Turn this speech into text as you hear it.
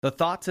The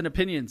thoughts and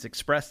opinions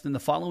expressed in the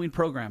following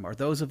program are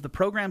those of the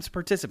program's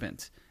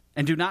participants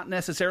and do not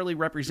necessarily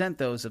represent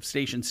those of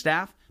station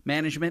staff,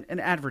 management, and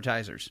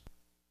advertisers.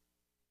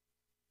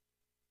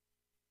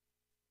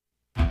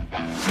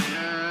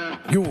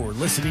 You're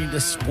listening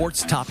to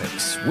Sports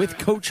Topics with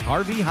Coach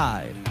Harvey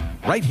Hyde,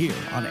 right here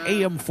on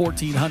AM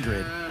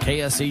 1400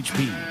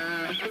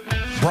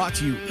 KSHP. Brought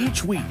to you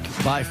each week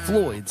by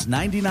Floyd's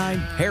 99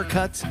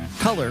 Haircuts,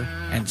 Color,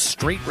 and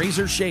Straight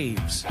Razor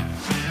Shaves.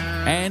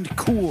 And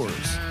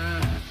Coors.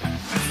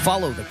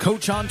 Follow the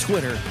coach on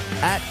Twitter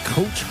at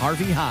Coach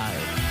Harvey Hyde.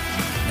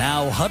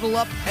 Now huddle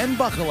up and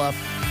buckle up.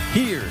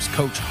 Here's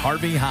Coach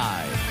Harvey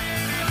Hyde.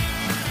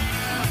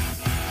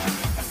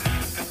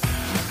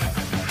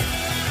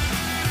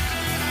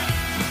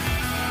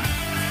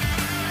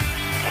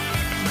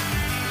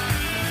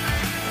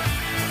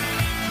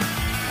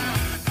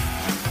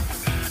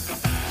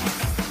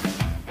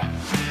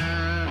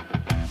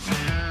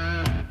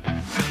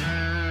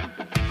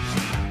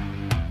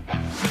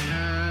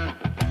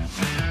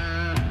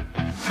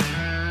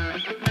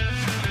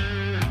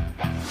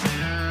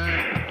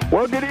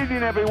 Well, good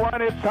evening,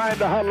 everyone. It's time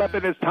to huddle up,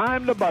 and it's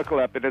time to buckle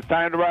up, and it's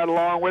time to ride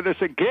along with us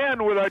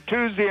again with our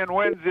Tuesday and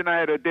Wednesday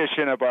night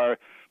edition of our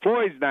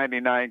Floyd's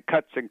 99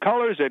 Cuts and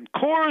Colors and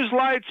Coors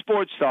Light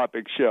Sports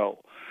Topic Show.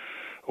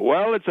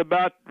 Well, it's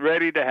about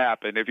ready to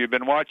happen. If you've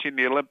been watching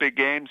the Olympic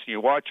Games and you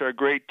watch our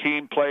great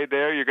team play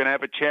there, you're going to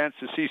have a chance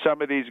to see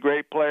some of these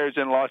great players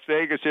in Las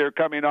Vegas here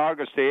coming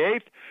August the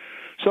 8th.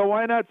 So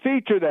why not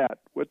feature that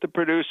with the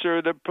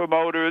producer, the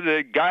promoter,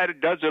 the guy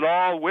that does it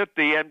all with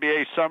the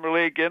NBA Summer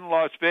League in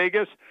Las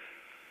Vegas?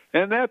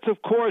 And that's,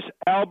 of course,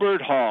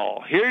 Albert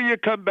Hall. Here you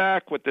come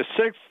back with the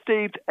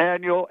 16th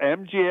Annual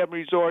MGM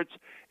Resorts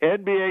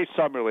NBA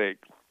Summer League.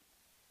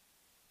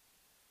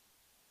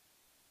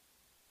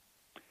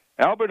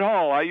 Albert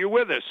Hall, are you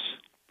with us?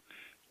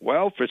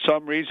 Well, for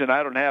some reason,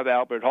 I don't have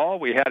Albert Hall.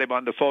 We had him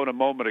on the phone a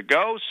moment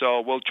ago,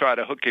 so we'll try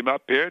to hook him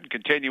up here and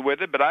continue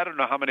with it. But I don't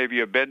know how many of you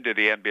have been to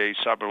the NBA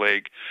Summer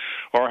League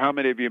or how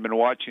many of you have been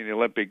watching the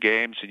Olympic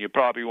Games, and you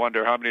probably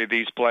wonder how many of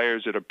these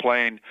players that are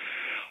playing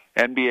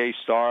NBA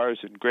stars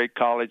and great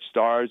college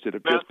stars that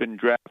have just been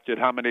drafted,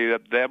 how many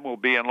of them will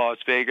be in Las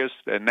Vegas,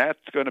 and that's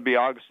going to be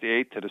August the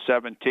 8th to the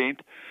 17th.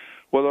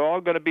 Well, they're all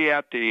going to be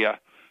at the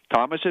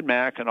Thomas &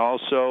 Mack and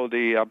also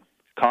the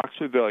Cox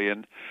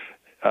Pavilion,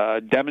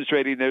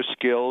 demonstrating their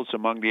skills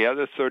among the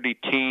other 30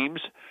 teams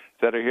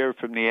that are here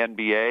from the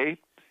NBA.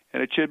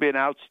 And it should be an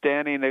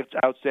outstanding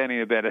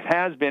event. It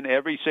has been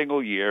every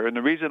single year, and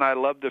the reason I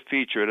love to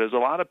feature it is a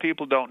lot of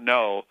people don't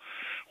know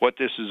what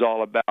this is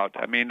all about.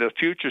 I mean, the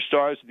future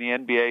stars in the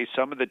NBA,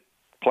 some of the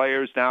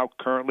players now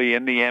currently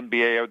in the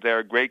NBA are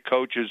there, great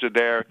coaches are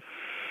there,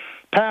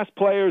 past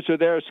players are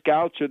there,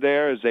 scouts are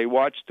there as they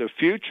watch the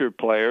future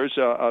players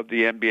of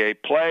the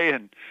NBA play.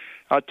 And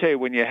I'll tell you,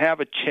 when you have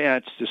a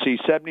chance to see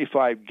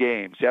 75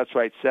 games, that's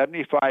right,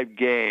 75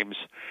 games,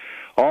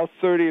 all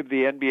 30 of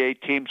the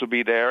NBA teams will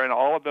be there, and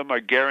all of them are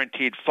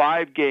guaranteed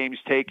 5 games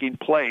taking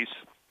place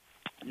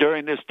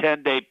during this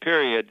 10-day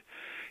period.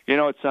 You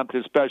know, it's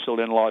something special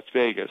in Las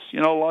Vegas.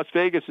 You know, Las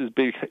Vegas has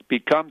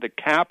become the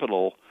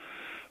capital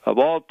of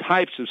all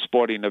types of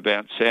sporting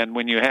events, and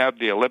when you have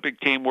the Olympic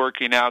team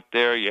working out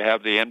there, you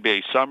have the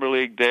NBA Summer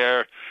League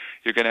there,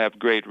 you're going to have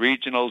great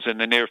regionals in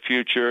the near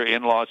future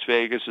in Las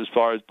Vegas as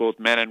far as both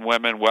men and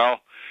women. Well,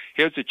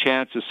 here's a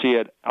chance to see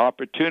an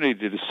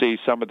opportunity to see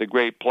some of the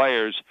great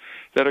players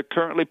that are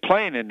currently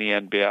playing in the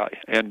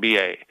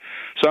NBA.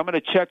 So I'm going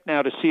to check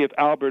now to see if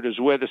Albert is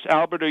with us.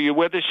 Albert, are you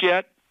with us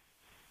yet?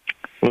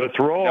 Let's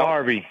roll, no.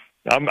 Harvey.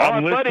 I'm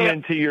listening buddy.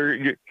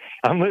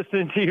 I'm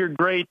listening to your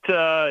great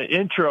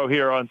intro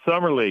here on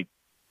Summer League.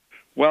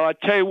 Well, I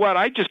tell you what,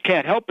 I just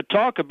can't help but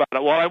talk about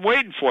it while I'm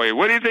waiting for you.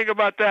 What do you think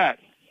about that?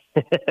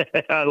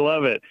 I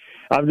love it.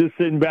 I'm just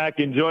sitting back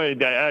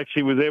enjoying it. I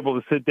actually was able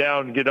to sit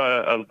down and get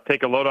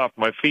take a load off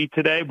my feet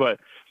today, but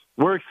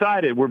we're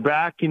excited. We're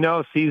back,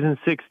 season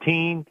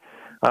 16.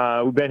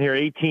 We've been here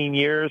 18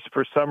 years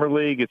for Summer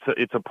League.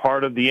 It's a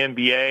part of the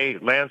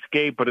NBA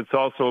landscape, but it's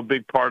also a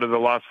big part of the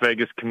Las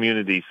Vegas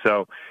community.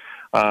 So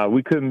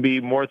we couldn't be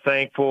more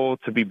thankful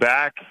to be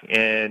back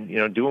and,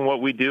 doing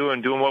what we do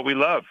and doing what we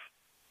love.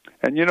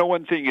 And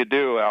one thing you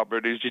do,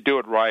 Albert, is you do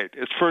it right.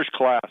 It's first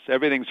class.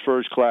 Everything's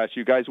first class.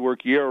 You guys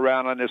work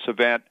year-round on this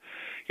event.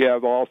 You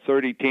have all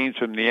 30 teams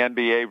from the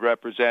NBA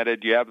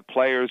represented. You have the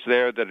players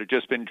there that have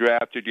just been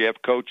drafted. You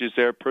have coaches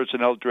there,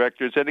 personnel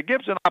directors. And it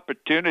gives an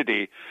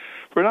opportunity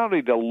for not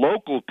only the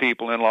local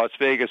people in Las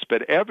Vegas,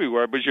 but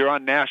everywhere, because you're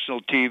on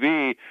national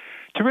TV,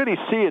 to really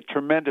see a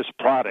tremendous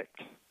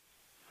product.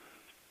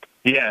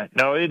 Yeah,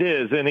 no, it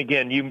is. And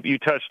again, you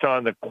touched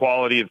on the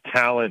quality of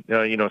talent,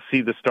 see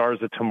the stars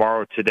of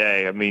tomorrow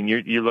today. I mean,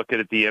 you're looking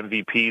at the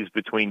MVPs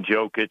between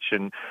Jokic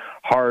and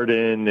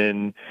Harden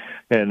and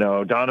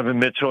Donovan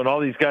Mitchell and all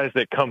these guys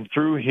that come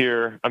through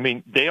here. I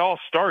mean, they all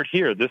start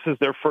here. This is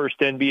their first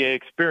NBA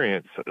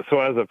experience. So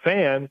as a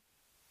fan,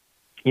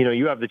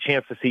 you have the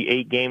chance to see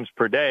 8 games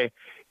per day.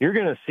 You're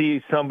going to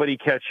see somebody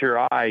catch your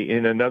eye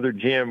in another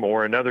gym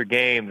or another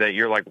game that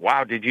you're like,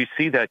 wow, did you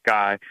see that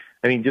guy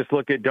I mean, just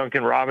look at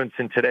Duncan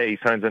Robinson today. He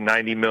signs a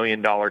 $90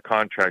 million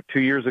contract. 2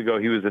 years ago,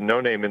 he was a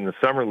no-name in the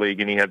summer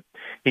league, and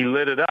he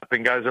lit it up,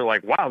 and guys are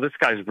like, wow, this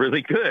guy's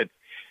really good.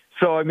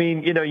 So, I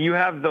mean, you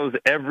have those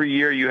every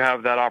year. You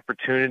have that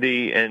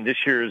opportunity, and this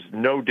year is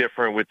no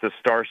different with the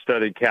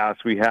star-studded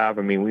cast we have.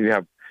 I mean, we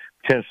have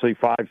potentially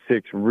 5,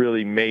 6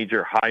 really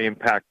major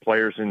high-impact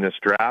players in this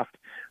draft.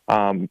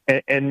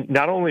 And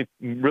not only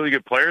really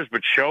good players,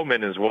 but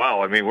showmen as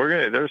well. I mean,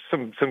 there's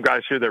some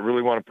guys here that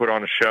really want to put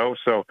on a show.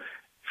 So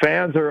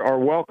fans are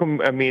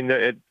welcome. I mean,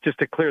 just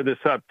to clear this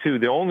up too,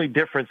 the only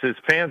difference is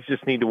fans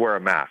just need to wear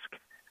a mask.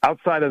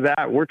 Outside of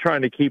that, we're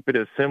trying to keep it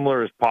as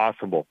similar as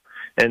possible.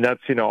 And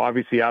that's,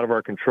 obviously out of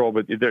our control,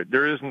 but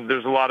there's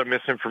a lot of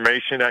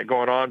misinformation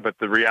going on. But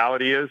the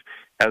reality is,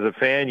 as a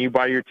fan, you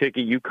buy your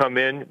ticket, you come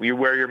in, you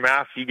wear your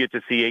mask, you get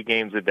to see 8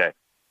 games a day.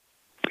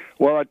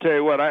 Well, I tell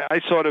you what,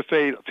 I sort of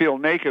feel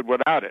naked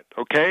without it,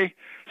 okay?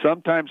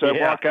 Sometimes I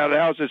walk out of the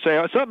house and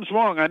say, something's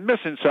wrong, I'm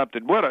missing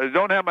something. What, I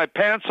don't have my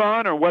pants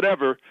on or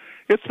whatever.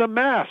 It's the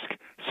mask.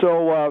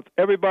 So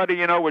everybody,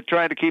 we're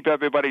trying to keep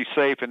everybody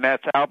safe, and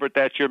that's, Albert,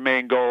 that's your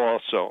main goal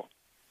also.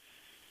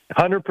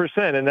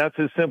 100%, and that's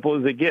as simple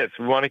as it gets.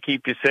 We want to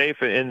keep you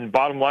safe, and the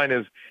bottom line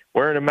is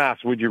wearing a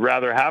mask. Would you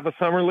rather have a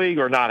summer league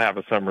or not have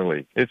a summer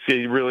league? It's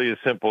really as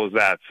simple as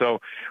that.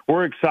 So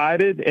we're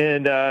excited,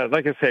 and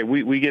like I say,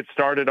 we get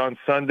started on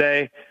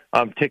Sunday.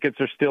 Tickets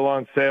are still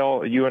on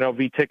sale at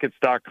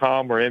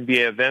UNLVtickets.com or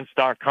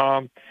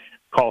NBAevents.com.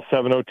 Call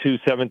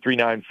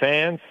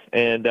 702-739-FANS,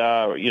 and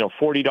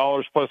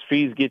 $40 plus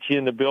fees get you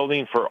in the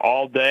building for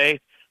all day.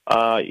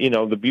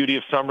 The beauty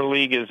of Summer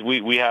League is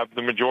we have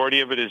the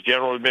majority of it is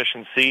general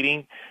admission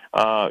seating.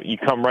 You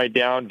come right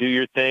down, do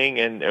your thing,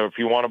 and if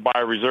you want to buy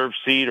a reserve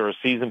seat or a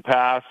season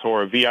pass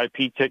or a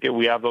VIP ticket,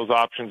 we have those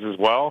options as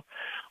well.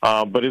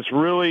 But it's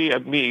really,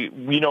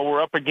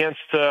 we're up against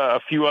a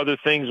few other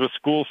things with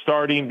school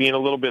starting, being a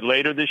little bit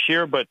later this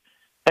year, but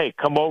hey,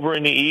 come over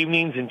in the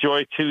evenings,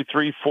 enjoy 2,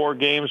 3, 4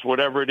 games,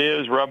 whatever it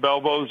is, rub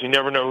elbows. You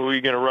never know who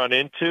you're going to run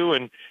into,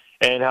 and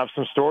have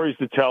some stories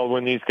to tell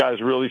when these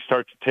guys really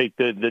start to take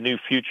the new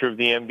future of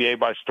the NBA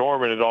by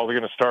storm, and it's all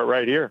going to start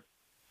right here.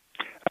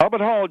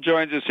 Albert Hall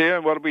joins us here,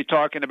 and what are we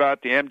talking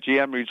about? The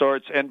MGM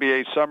Resorts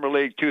NBA Summer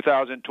League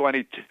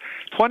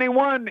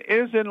 2020-21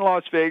 is in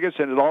Las Vegas,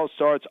 and it all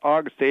starts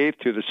August 8th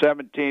to the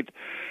 17th.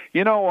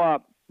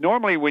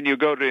 Normally when you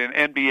go to an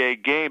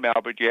NBA game,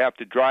 Albert, you have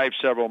to drive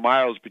several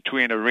miles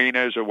between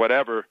arenas or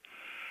whatever.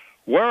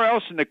 Where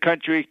else in the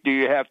country do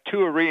you have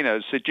 2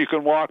 arenas that you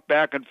can walk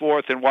back and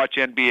forth and watch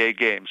NBA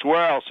games?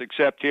 Where else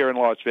except here in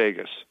Las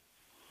Vegas?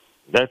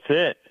 That's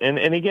it. And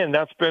again,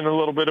 that's been a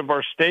little bit of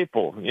our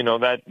staple.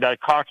 That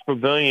Cox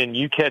Pavilion,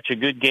 you catch a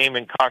good game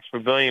in Cox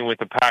Pavilion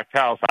with a packed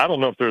house. I don't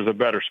know if there's a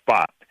better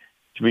spot,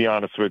 to be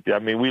honest with you. I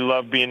mean, we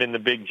love being in the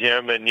big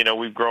gym, and,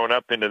 we've grown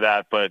up into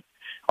that, but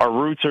our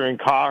roots are in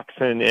Cox,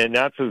 and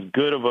that's as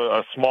good of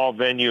a small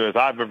venue as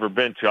I've ever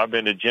been to. I've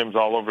been to gyms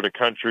all over the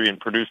country and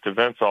produced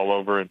events all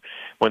over, and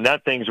when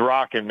that thing's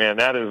rocking, man,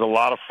 that is a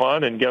lot of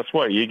fun. And guess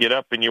what? You get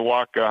up and you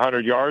walk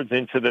 100 yards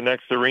into the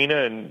next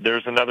arena, and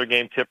there's another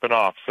game tipping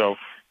off. So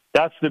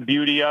that's the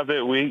beauty of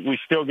it. We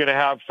still going to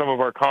have some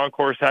of our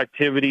concourse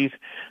activities,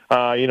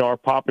 our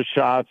Papa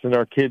Shots and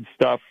our kids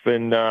stuff,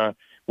 and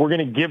we're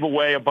going to give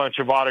away a bunch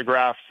of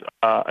autographs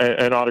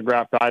and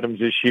autographed items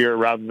this year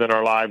rather than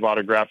our live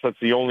autographs. That's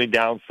the only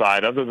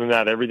downside. Other than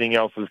that, everything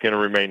else is going to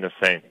remain the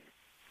same.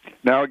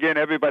 Now, again,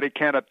 everybody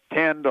can't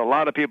attend. A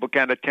lot of people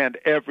can't attend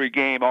every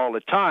game all the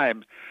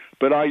time.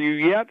 But are you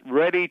yet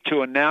ready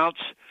to announce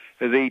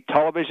the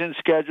television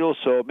schedule?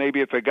 So maybe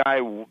if a guy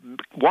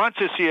wants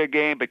to see a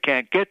game but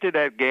can't get to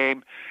that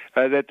game,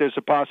 that there's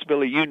a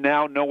possibility you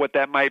now know what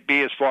that might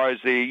be as far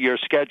as your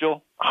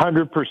schedule?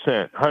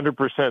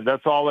 100%.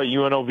 That's all at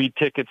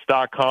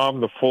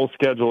UNLVtickets.com, the full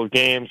schedule of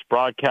games,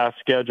 broadcast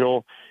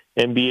schedule,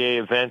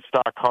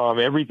 NBAevents.com.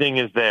 Everything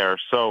is there.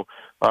 So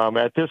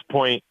at this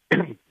point,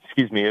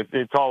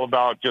 it's all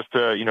about just,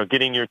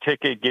 getting your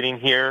ticket, getting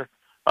here,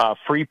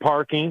 free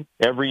parking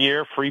every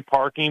year, free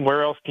parking.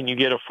 Where else can you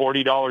get a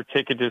 $40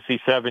 ticket to see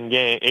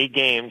 8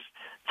 games,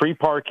 free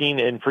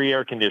parking and free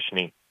air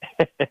conditioning?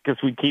 Because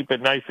we keep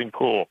it nice and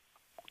cool.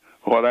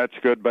 Well, that's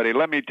good, buddy.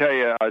 Let me tell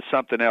you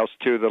something else,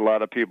 too, that a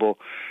lot of people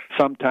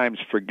sometimes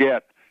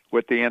forget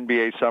with the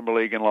NBA Summer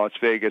League in Las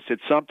Vegas.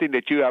 It's something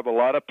that you have a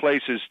lot of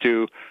places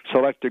to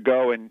select to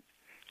go, and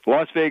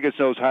Las Vegas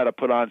knows how to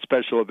put on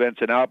special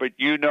events. And, Albert,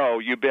 you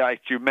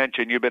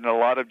mentioned, you've been in a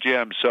lot of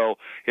gyms, so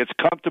it's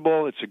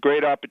comfortable. It's a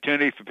great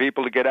opportunity for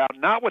people to get out,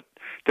 not with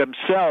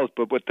themselves,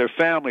 but with their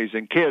families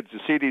and kids to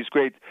see these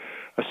great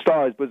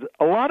stars. But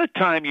a lot of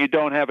time you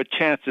don't have a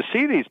chance to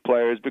see these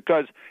players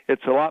because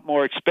it's a lot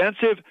more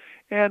expensive.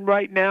 And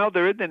right now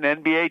there isn't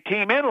an NBA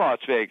team in Las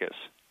Vegas.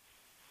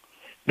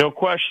 No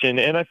question.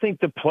 And I think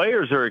the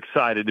players are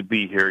excited to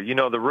be here.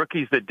 The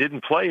rookies that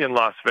didn't play in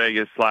Las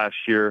Vegas last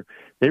year,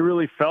 they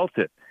really felt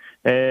it.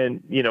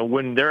 And,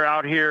 when they're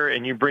out here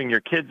and you bring your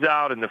kids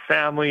out and the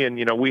family and,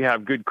 we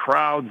have good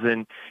crowds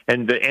and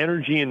the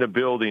energy in the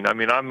building. I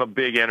mean, I'm a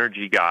big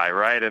energy guy,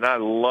 right? And I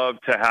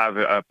love to have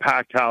a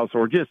packed house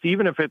or just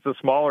even if it's a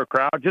smaller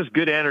crowd, just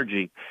good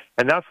energy.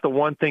 And that's the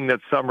one thing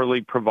that Summer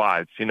League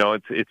provides.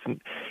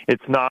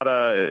 It's not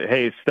a,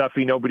 hey,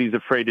 stuffy, nobody's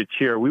afraid to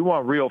cheer. We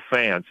want real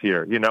fans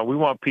here. We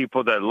want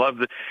people that love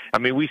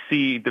we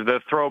see the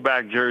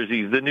throwback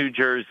jerseys, the new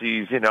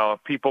jerseys,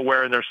 people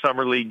wearing their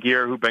Summer League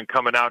gear who've been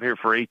coming out here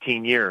for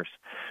 18 years.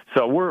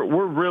 So we're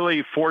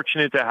really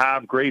fortunate to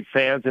have great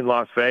fans in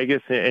Las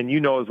Vegas. And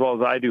as well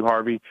as I do,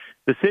 Harvey,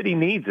 the city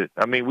needs it.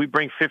 I mean, we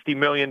bring $50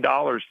 million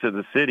to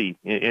the city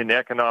in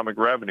economic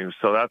revenue.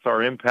 So that's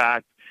our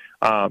impact.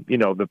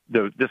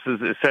 This is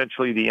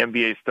essentially the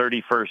NBA's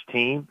 31st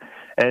team.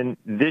 And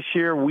this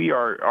year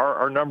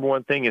our number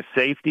one thing is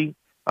safety.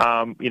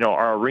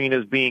 Our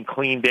arena's being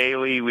cleaned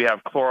daily. We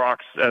have Clorox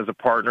as a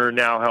partner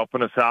now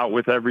helping us out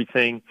with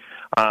everything.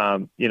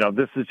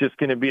 This is just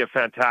going to be a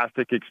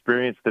fantastic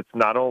experience that's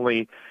not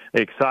only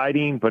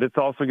exciting, but it's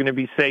also going to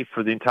be safe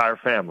for the entire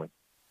family.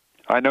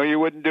 I know you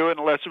wouldn't do it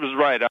unless it was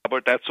right,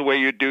 Albert. That's the way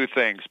you do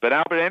things. But,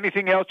 Albert,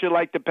 anything else you'd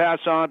like to pass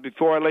on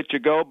before I let you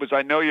go? Because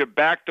I know you're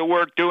back to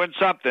work doing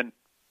something.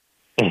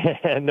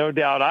 No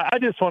doubt. I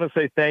just want to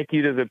say thank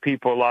you to the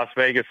people of Las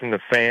Vegas and the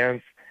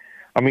fans.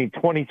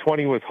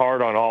 2020 was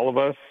hard on all of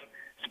us,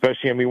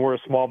 especially, we're a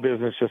small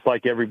business just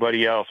like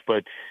everybody else.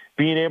 But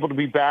being able to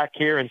be back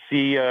here and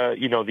see,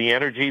 the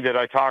energy that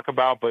I talk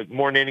about, but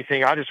more than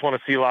anything, I just want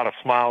to see a lot of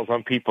smiles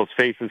on people's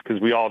faces because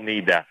we all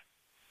need that.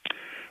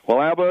 Well,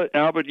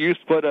 Albert, you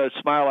put a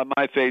smile on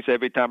my face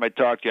every time I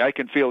talk to you. I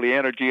can feel the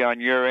energy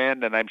on your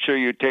end, and I'm sure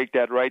you take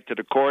that right to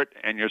the court,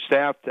 and your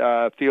staff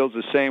feels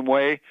the same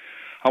way.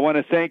 I want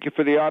to thank you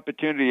for the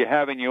opportunity of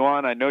having you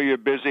on. I know you're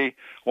busy. I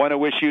want to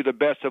wish you the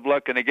best of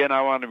luck. And again,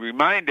 I want to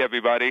remind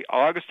everybody,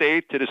 August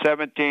 8th to the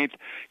 17th,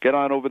 get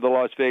on over to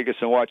Las Vegas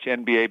and watch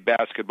NBA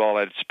basketball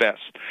at its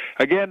best.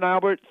 Again,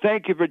 Albert,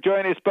 thank you for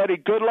joining us, buddy.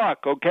 Good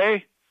luck,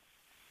 okay?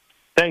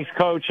 Thanks,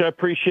 Coach. I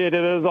appreciate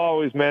it as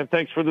always, man.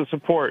 Thanks for the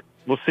support.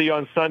 We'll see you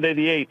on Sunday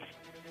the 8th.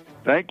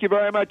 Thank you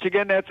very much.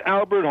 Again, that's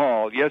Albert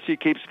Hall. Yes, he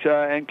keeps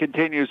and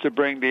continues to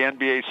bring the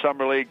NBA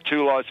Summer League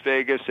to Las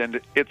Vegas, and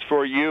it's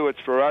for you,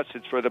 it's for us,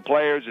 it's for the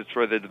players, it's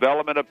for the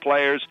development of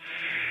players,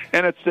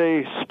 and it's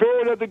the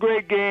spirit of the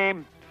great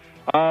game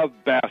of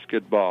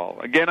basketball.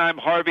 Again, I'm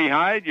Harvey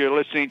Hyde. You're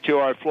listening to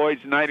our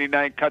Floyd's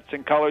 99 Cuts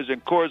and Colors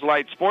and Coors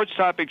Light Sports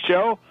Topic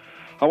Show.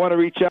 I want to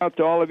reach out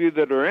to all of you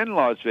that are in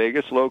Las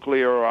Vegas,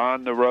 locally or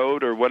on the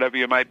road or whatever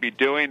you might be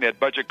doing. That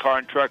Budget Car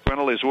and Truck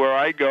Rental is where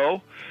I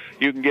go.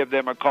 You can give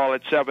them a call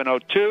at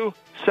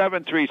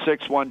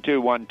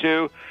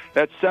 702-736-1212.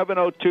 That's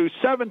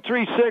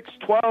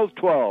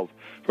 702-736-1212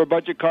 for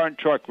Budget Car and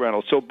Truck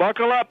Rental. So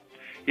buckle up.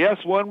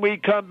 Yes, when we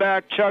come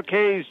back, Chuck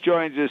Hayes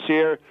joins us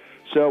here.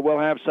 So we'll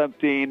have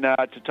something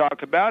to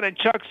talk about. And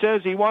Chuck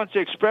says he wants to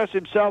express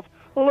himself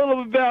a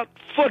little bit about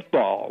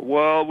football.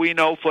 Well, we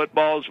know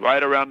football's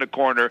right around the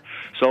corner.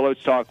 So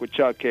let's talk with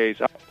Chuck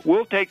Hayes.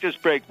 We'll take this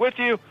break with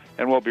you,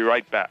 and we'll be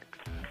right back.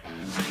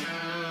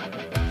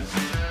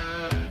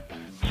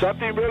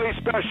 Something really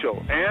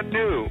special and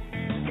new.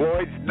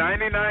 Floyd's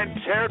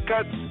 99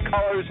 haircuts,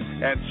 colors,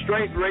 and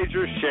straight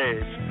razor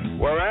shaves.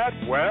 We're at,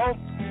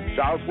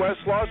 Southwest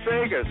Las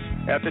Vegas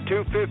at the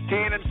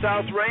 215 and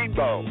South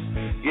Rainbow.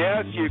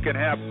 Yes, you can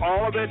have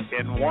all of it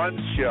in one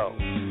show.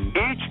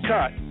 Each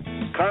cut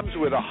comes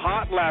with a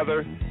hot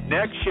lather,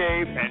 neck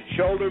shave, and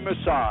shoulder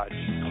massage.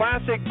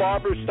 Classic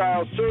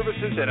barber-style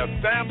services in a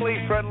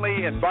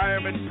family-friendly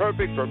environment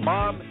perfect for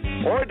mom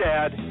or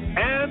dad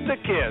and the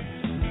kids.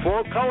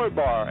 Full color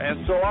bar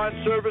and salon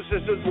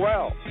services as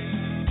well.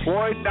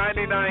 Floyd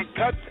 99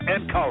 Cuts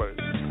and Colors.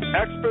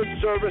 Expert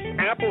service,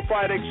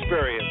 amplified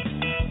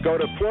experience. Go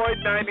to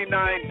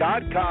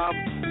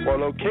Floyd99.com for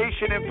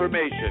location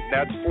information.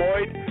 That's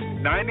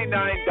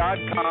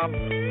Floyd99.com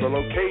for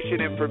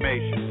location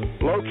information.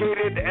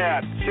 Located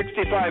at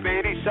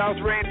 6580 South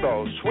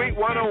Rainbow, Suite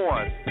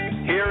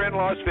 101, here in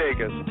Las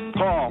Vegas.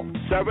 Call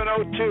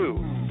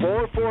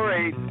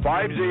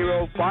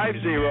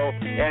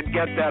 702-448-5050 and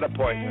get that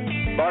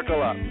appointment.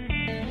 Buckle up.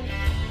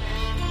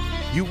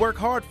 You work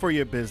hard for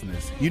your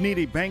business. You need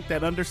a bank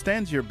that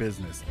understands your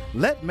business.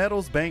 Let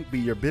Metals Bank be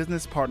your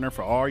business partner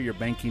for all your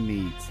banking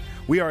needs.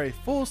 We are a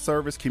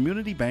full-service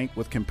community bank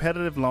with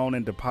competitive loan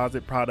and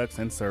deposit products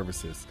and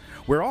services.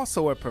 We're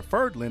also a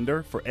preferred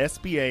lender for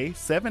SBA,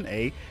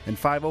 7A, and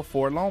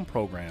 504 loan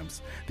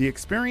programs. The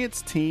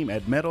experienced team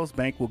at Metals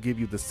Bank will give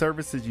you the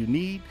services you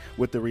need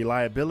with the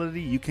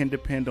reliability you can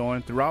depend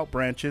on throughout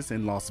branches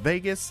in Las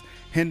Vegas,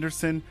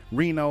 Henderson,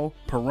 Reno,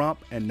 Pahrump,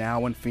 and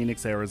now in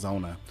Phoenix,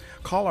 Arizona.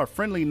 Call our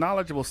friendly,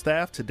 knowledgeable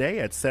staff today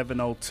at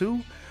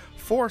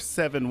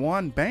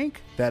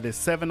 702-471-BANK, that is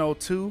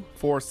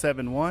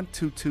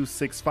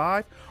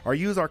 702-471-2265, or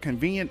use our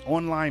convenient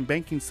online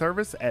banking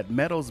service at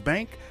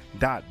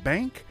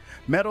metalsbank.bank.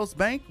 Metals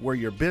Bank, where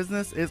your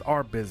business is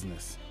our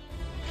business.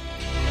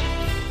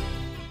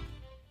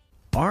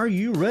 Are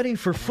you ready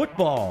for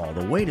football?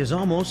 The wait is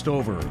almost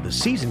over. The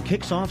season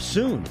kicks off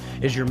soon.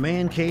 Is your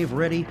man cave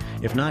ready?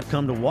 If not,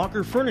 come to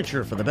Walker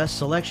Furniture for the best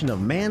selection of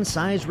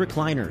man-sized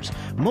recliners,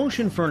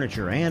 motion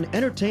furniture, and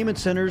entertainment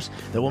centers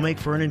that will make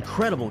for an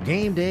incredible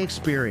game day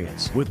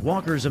experience. With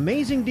Walker's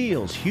amazing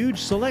deals, huge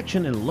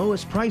selection, and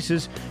lowest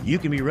prices, you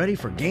can be ready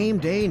for game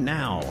day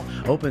now.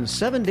 Open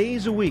 7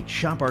 days a week.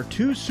 Shop our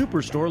 2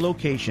 superstore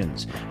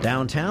locations,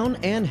 downtown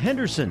and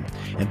Henderson,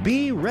 and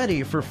be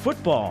ready for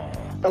football.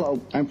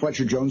 Hello, I'm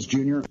Fletcher Jones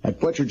Jr. At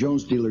Fletcher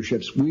Jones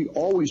Dealerships, we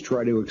always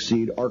try to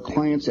exceed our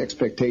clients'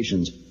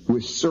 expectations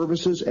with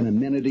services and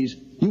amenities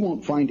you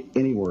won't find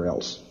anywhere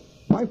else.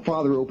 My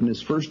father opened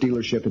his first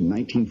dealership in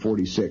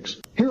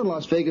 1946. Here in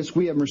Las Vegas,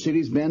 we have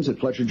Mercedes-Benz at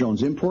Fletcher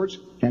Jones Imports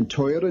and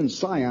Toyota and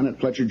Scion at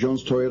Fletcher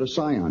Jones Toyota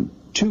Scion.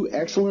 2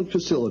 excellent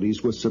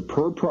facilities with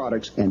superb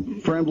products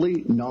and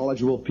friendly,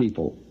 knowledgeable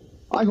people.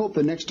 I hope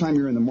the next time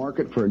you're in the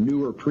market for a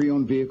new or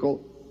pre-owned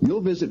vehicle, you'll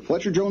visit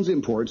Fletcher Jones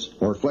Imports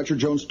or Fletcher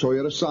Jones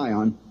Toyota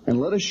Scion and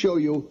let us show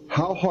you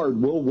how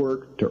hard we'll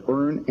work to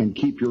earn and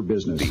keep your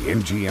business. The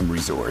MGM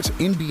Resorts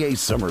NBA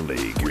Summer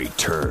League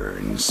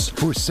returns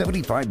for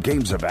 75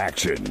 games of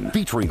action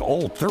featuring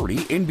all 30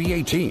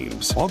 NBA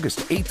teams. August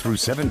 8th through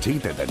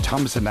 17th at the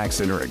Thomas & Mack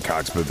Center at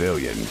Cox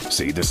Pavilion.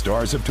 See the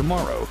stars of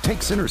tomorrow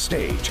take center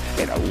stage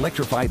and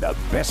electrify the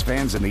best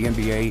fans in the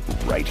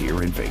NBA right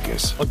here in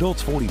Vegas.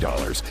 Adults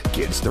 $40,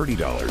 kids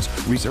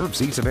 $30. Reserve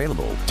seats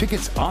available.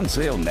 Tickets on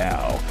sale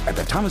now at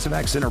the Thomas &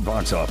 Mack Center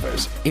box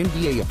office,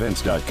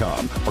 NBAevents.com,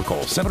 or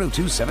call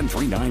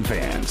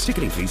 702-739-FANS.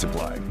 Ticketing fees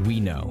apply. We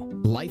know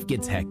life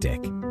gets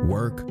hectic.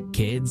 Work,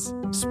 kids,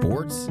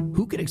 sports.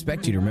 Who could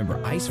expect you to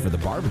remember ice for the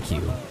barbecue,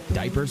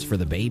 diapers for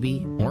the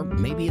baby, or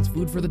maybe it's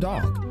food for the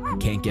dog?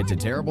 Can't get to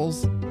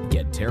Terribles?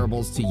 Get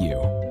Terribles to you.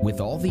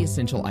 With all the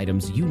essential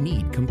items you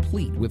need,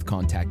 complete with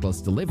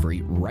contactless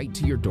delivery right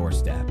to your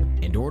doorstep.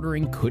 And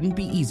ordering couldn't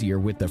be easier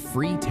with the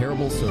free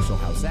Terrible Social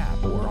House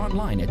app or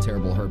online at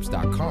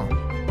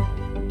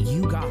TerribleHerbs.com.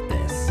 You got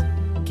this.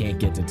 Can't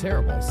get to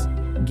Terribles?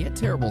 Get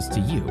Terribles to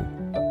you.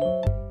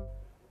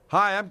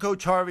 Hi, I'm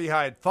Coach Harvey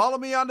Hyde. Follow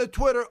me on the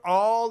Twitter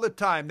all the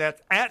time.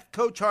 That's at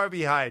Coach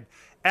Harvey Hyde.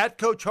 At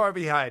Coach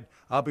Harvey Hyde.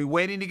 I'll be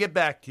waiting to get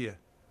back to you.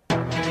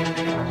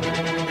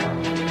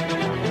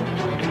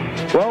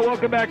 Well,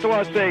 welcome back to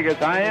Las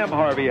Vegas. I am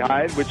Harvey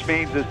Hyde, which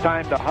means it's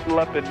time to huddle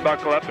up and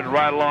buckle up and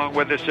ride along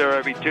with us here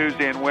every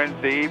Tuesday and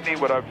Wednesday evening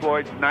with our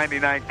Floyd's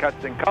 99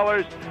 Cuts and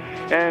Colors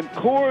and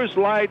Coors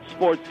Light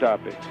sports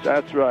topics.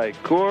 That's right,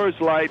 Coors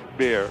Light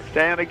beer.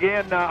 And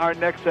again, our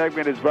next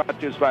segment is brought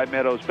to us by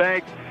Meadows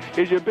Bank.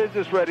 Is your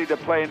business ready to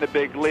play in the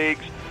big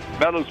leagues?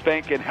 Meadows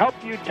Bank can help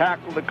you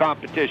tackle the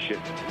competition.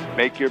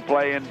 Make your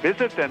play and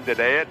visit them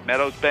today at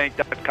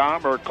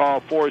meadowsbank.com or call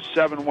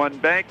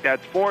 471-BANK.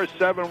 That's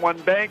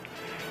 471-BANK.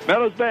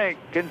 Meadows Bank,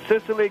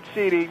 consistently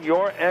exceeding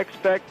your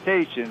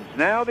expectations.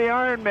 Now the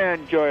Iron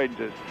Man joins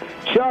us.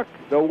 Chuck,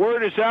 the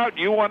word is out.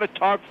 You want to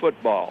talk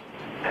football.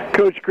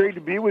 Coach, great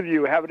to be with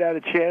you. Haven't had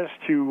a chance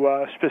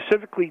to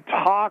specifically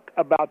talk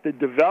about the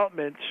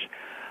developments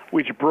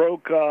which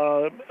broke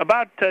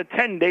about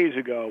 10 days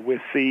ago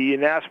with the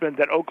announcement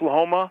that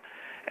Oklahoma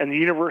and the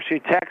University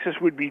of Texas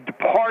would be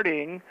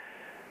departing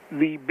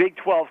the Big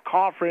 12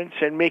 Conference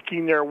and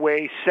making their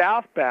way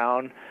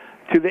southbound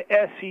to the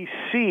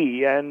SEC.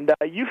 And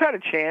you've had a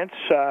chance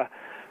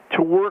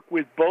to work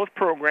with both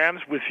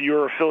programs with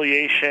your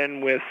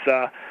affiliation with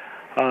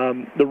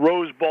the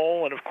Rose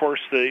Bowl and, of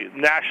course, the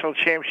National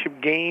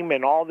Championship game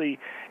and all the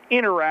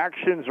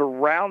interactions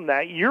around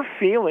that. Your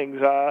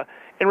feelings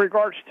in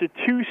regards to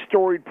 2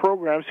 storied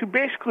programs who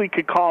basically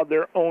could call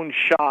their own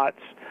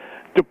shots,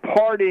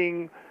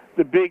 departing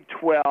the Big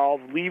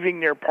 12,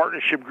 leaving their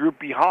partnership group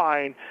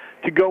behind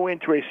to go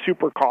into a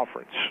super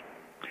conference.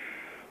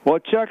 Well,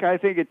 Chuck, I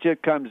think it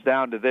just comes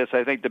down to this.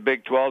 I think the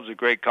Big 12 is a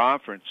great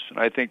conference.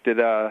 I think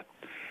that,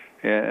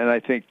 and I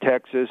think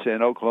Texas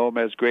and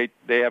Oklahoma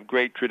they have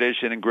great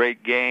tradition and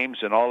great games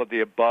and all of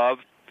the above.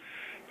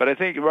 But I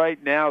think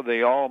right now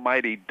the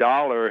almighty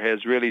dollar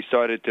has really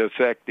started to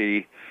affect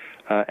the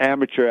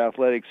amateur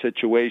athletic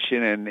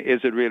situation. And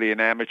is it really an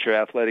amateur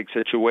athletic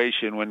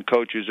situation when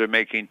coaches are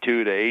making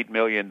 $2 to $8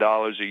 million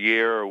a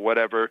year or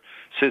whatever?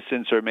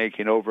 Assistants are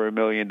making over $1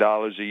 million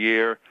a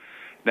year.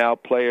 Now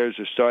players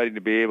are starting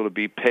to be able to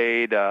be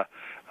paid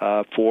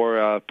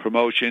for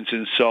promotions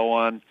and so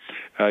on,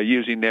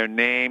 using their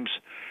names.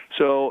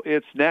 So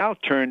it's now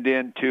turned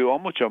into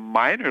almost a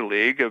minor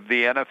league of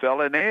the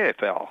NFL and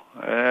AFL,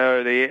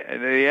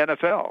 the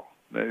NFL.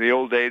 The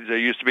old days, there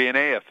used to be an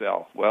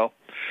AFL. Well,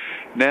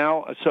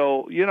 now,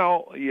 so, you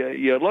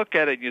look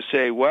at it and you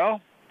say,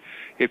 well,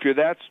 if you're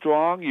that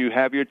strong, you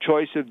have your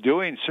choice of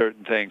doing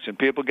certain things, and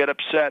people get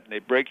upset and they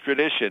break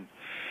tradition.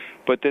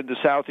 But then the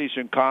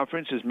Southeastern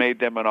Conference has made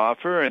them an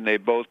offer, and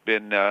they've both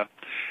been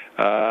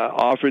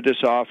offered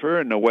this offer.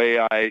 And the way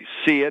I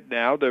see it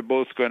now, they're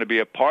both going to be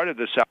a part of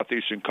the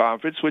Southeastern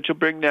Conference, which will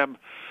bring them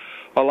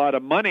a lot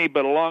of money.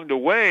 But along the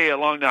way,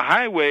 along the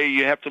highway,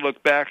 you have to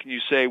look back and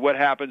you say, what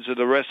happens to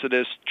the rest of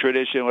this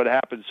tradition? What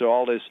happens to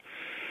all this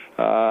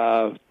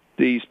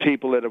these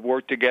people that have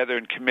worked together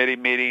in committee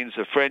meetings,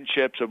 the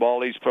friendships of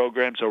all these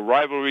programs, the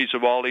rivalries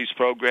of all these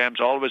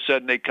programs, all of a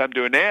sudden they come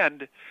to an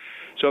end.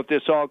 So if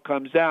this all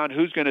comes down,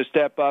 who's going to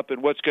step up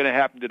and what's going to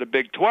happen to the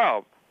Big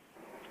 12?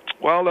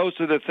 Well, those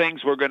are the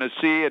things we're going to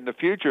see in the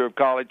future of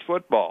college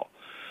football.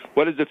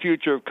 What is the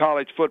future of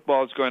college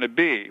football is going to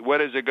be?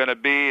 What is it going to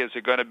be? Is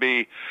it going to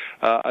be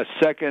a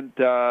second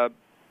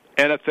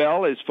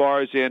NFL as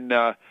far as in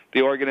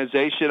the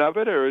organization of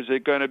it, or is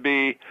it going to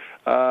be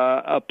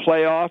a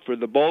playoff or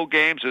the bowl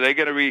games? Are they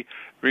going to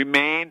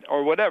remain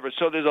or whatever?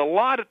 So there's a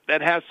lot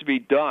that has to be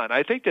done.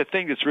 I think the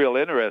thing that's real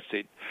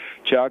interesting,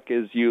 Chuck,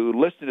 is you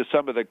listen to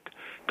some of the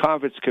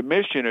conference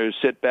commissioners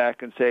sit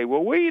back and say,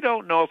 well, we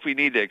don't know if we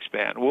need to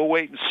expand. We'll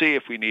wait and see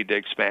if we need to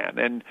expand.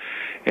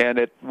 And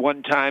at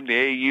one time, the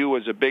AU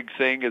was a big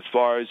thing as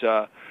far as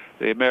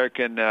the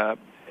American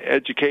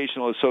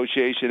Educational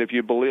Association, if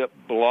you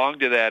belong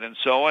to that, and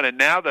so on. And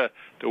now the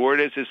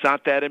word is it's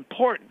not that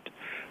important.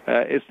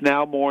 It's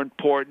now more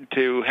important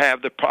to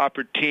have the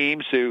proper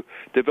teams to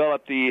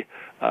develop the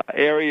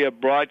area of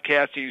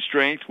broadcasting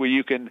strength where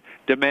you can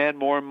demand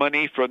more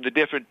money from the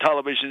different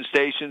television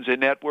stations and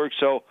networks.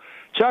 So,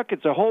 Chuck,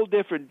 it's a whole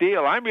different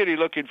deal. I'm really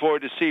looking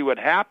forward to see what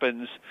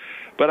happens,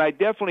 but I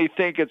definitely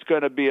think it's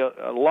going to be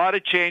a lot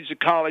of change to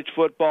college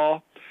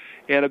football,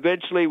 and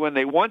eventually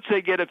once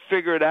they get it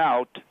figured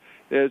out,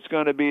 there's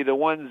going to be the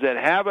ones that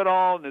have it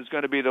all, and there's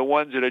going to be the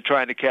ones that are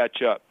trying to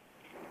catch up.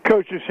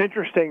 Coach, it's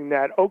interesting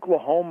that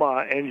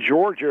Oklahoma and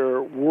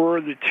Georgia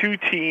were the two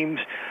teams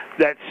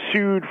that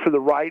sued for the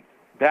right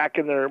back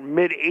in their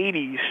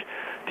mid-'80s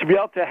to be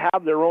able to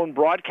have their own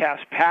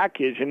broadcast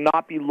package and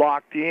not be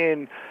locked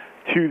in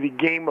to the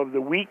game of the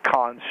week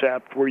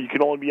concept where you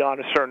can only be on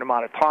a certain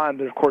amount of time.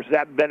 But, of course,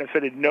 that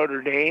benefited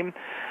Notre Dame.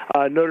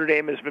 Notre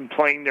Dame has been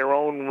playing their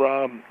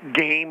own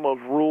game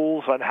of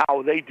rules on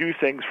how they do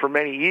things for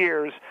many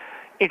years.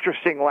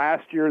 Interesting,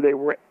 last year they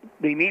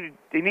needed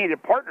a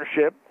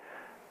partnership.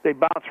 They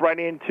bounced right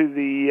into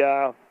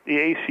the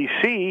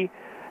ACC,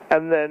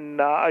 and then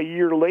a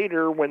year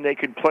later, when they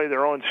could play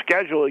their own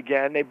schedule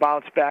again, they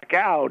bounced back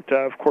out.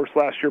 Of course,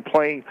 last year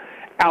playing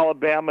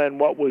Alabama in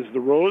what was the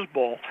Rose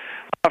Bowl.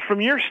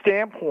 From your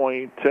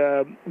standpoint,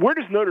 where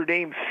does Notre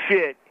Dame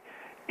fit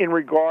in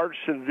regards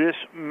to this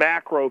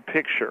macro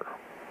picture?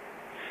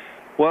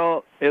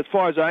 Well, as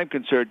far as I'm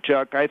concerned,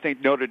 Chuck, I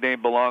think Notre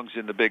Dame belongs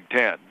in the Big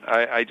Ten.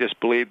 I just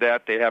believe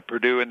that. They have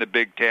Purdue in the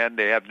Big Ten.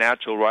 They have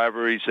natural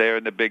rivalries there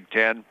in the Big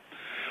Ten.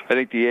 I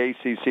think the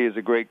ACC is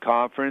a great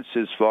conference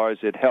as far as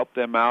it helped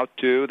them out,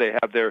 too. They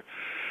have their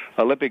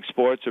Olympic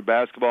sports or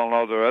basketball and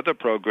all their other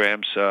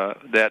programs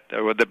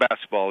the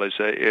basketball is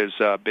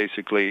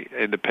basically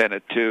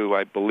independent, too,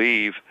 I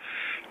believe.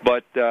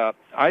 But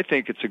I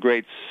think it's a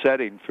great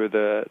setting for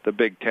the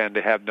Big Ten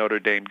to have Notre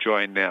Dame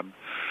join them,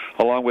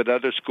 along with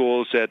other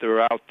schools that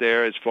are out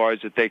there as far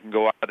as that they can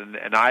go out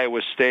and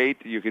Iowa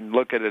State. You can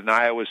look at an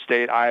Iowa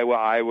State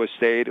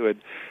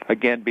would,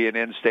 again, be an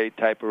in-state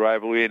type of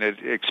rivalry, and it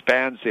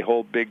expands the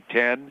whole Big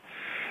Ten.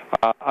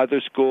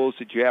 Other schools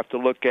that you have to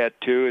look at,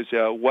 too, is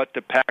what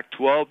the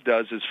Pac-12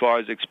 does as far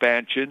as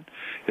expansion,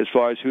 as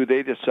far as who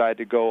they decide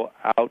to go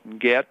out and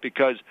get,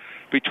 because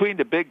between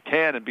the Big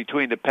Ten and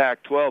between the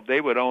Pac-12,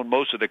 they would own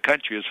most of the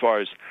country as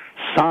far as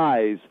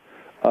size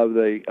of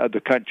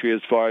the country,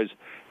 as far as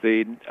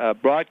the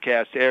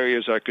broadcast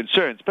areas are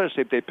concerned,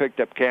 especially if they picked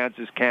up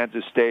Kansas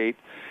State,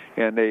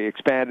 and they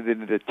expanded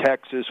into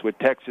Texas with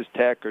Texas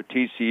Tech or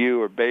TCU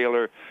or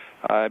Baylor,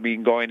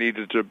 going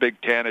either to the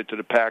Big Ten or to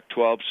the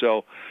Pac-12.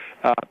 So,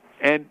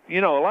 and,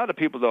 a lot of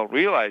people don't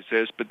realize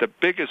this, but the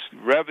biggest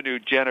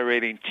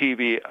revenue-generating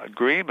TV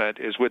agreement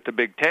is with the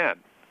Big Ten.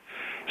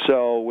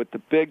 So with the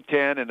Big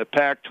Ten and the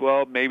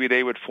Pac-12, maybe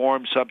they would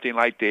form something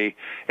like the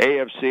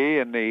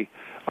AFC, and the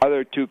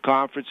other two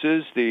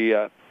conferences,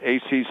 the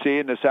ACC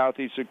and the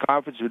Southeastern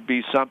Conference, would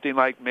be something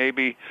like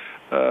maybe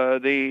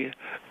the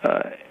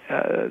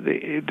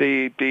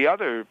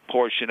other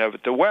portion of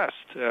it, the West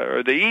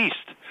or the East,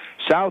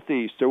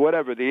 Southeast or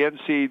whatever. The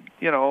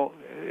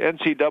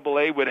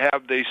NCAA would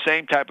have the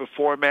same type of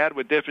format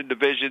with different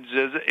divisions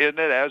in it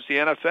as the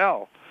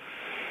NFL.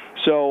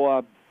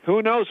 So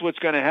who knows what's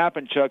going to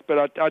happen, Chuck?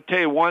 But I'll tell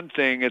you one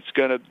thing: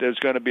 there's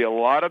going to be a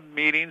lot of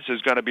meetings.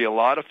 There's going to be a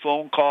lot of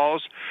phone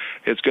calls.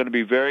 It's going to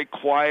be very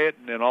quiet,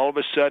 and then all of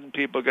a sudden,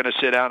 people are going to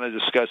sit down and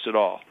discuss it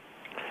all.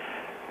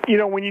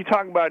 When you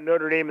talk about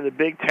Notre Dame and the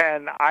Big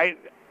Ten,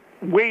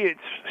 way it's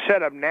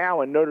set up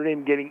now, and Notre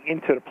Dame getting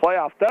into the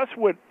playoff, that's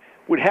what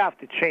would have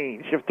to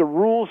change. If the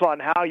rules on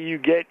how you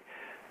get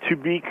to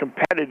be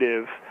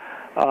competitive,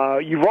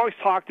 you've always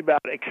talked about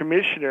a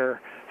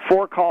commissioner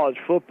for college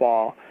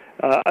football,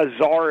 a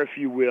czar, if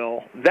you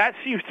will. That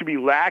seems to be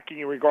lacking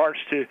in regards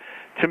to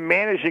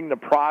managing the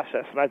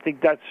process, and I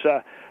think that's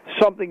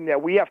something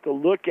that we have to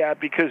look at,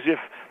 because if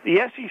the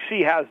SEC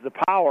has the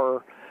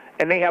power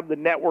and they have the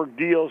network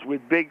deals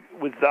with the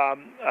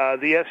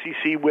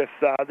SEC with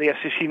the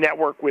SEC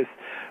network with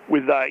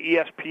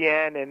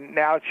ESPN, and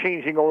now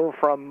changing over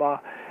from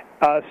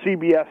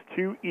CBS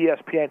to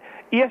ESPN.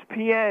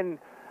 ESPN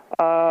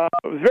was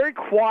very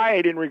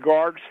quiet in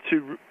regards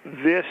to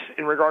this,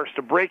 in regards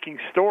to breaking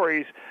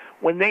stories,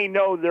 when they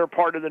know they're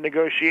part of the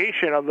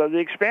negotiation of the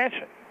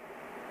expansion.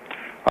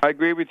 I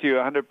agree with you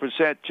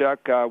 100%,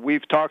 Chuck.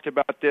 We've talked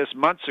about this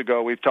months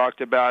ago. We've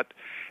talked about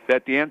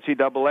that the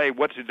NCAA,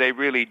 what do they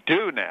really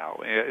do now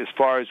as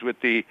far as with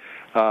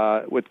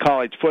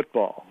college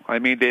football? I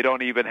mean, they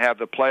don't even have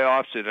the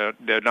playoffs.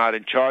 They're not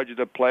in charge of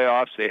the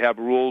playoffs. They have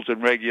rules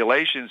and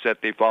regulations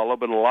that they follow,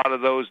 but a lot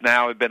of those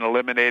now have been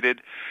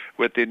eliminated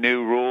with the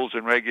new rules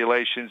and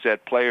regulations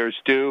that players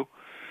do.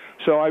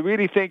 So I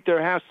really think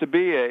there has to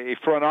be a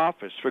front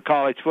office for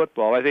college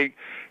football. I think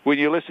when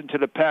you listen to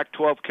the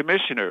Pac-12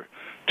 commissioner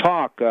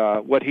talk,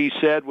 what he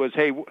said was,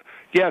 hey,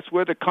 yes,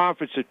 we're the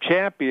Conference of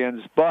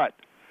Champions, but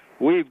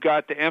we've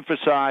got to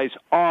emphasize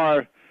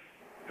our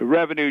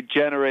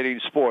revenue-generating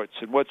sports.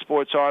 And what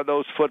sports are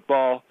those?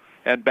 Football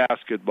and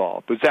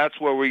basketball, because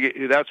that's where we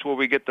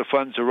get the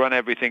funds to run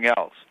everything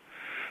else.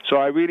 So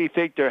I really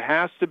think there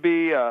has to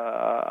be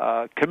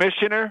a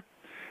commissioner,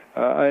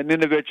 an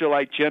individual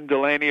like Jim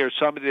Delaney or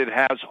somebody that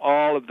has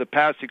all of the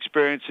past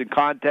experience and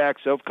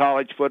contacts of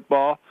college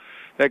football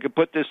that could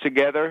put this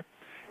together,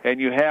 and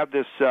you have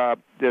this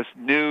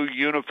new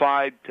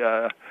unified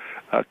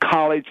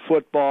college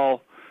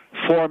football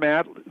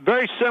format,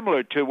 very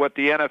similar to what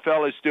the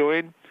NFL is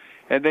doing,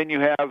 and then you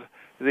have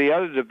the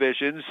other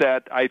divisions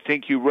that I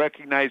think you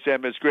recognize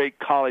them as great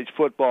college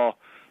football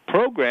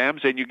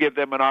programs, and you give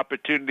them an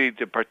opportunity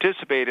to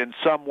participate in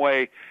some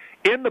way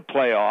in the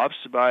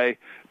playoffs by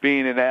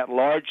being an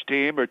at-large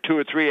team or 2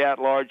 or 3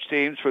 at-large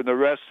teams from the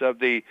rest of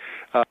the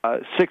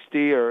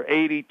 60 or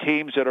 80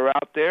 teams that are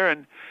out there,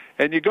 and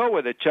you go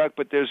with it, Chuck.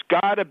 But there's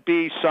got to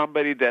be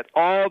somebody that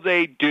all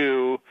they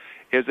do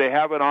is they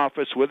have an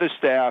office with a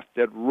staff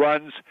that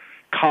runs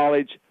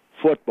college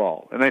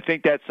football, and I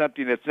think that's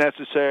something that's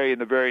necessary in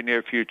the very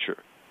near future.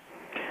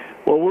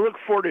 Well, we'll look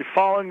forward to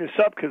following this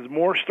up because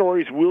more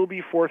stories will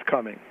be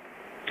forthcoming.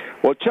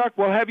 Well, Chuck,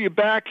 we'll have you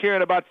back here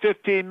in about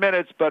 15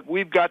 minutes, but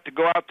we've got to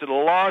go out to the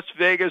Las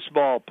Vegas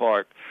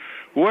ballpark,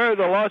 where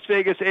the Las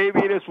Vegas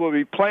Aviators will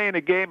be playing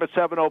a game at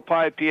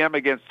 7:05 p.m.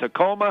 against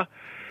Tacoma.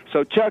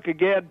 So, Chuck,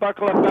 again,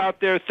 buckle up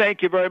out there.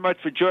 Thank you very much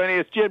for joining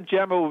us. Jim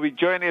Gemma will be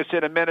joining us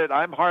in a minute.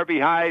 I'm Harvey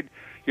Hyde.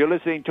 You're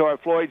listening to our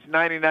Floyd's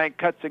 99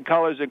 Cuts and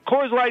Colors and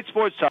Coors Light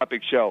Sports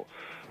Topic Show.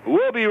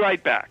 We'll be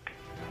right back.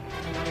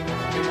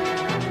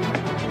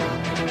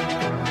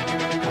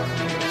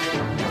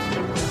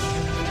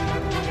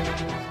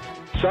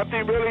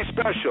 Something really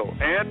special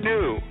and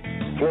new.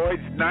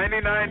 Floyd's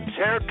 99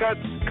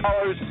 haircuts,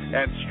 colors,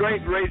 and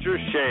straight razor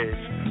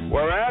shaves.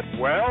 We're at,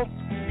 well,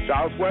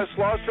 Southwest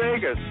Las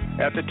Vegas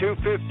at the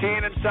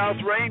 215 and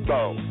South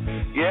Rainbow.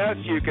 Yes,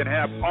 you can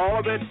have all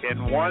of it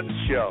in one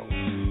show.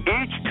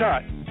 Each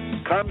cut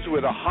comes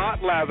with a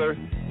hot lather,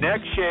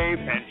 neck shave,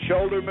 and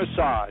shoulder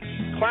massage.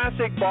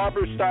 Classic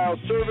barber-style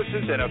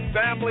services in a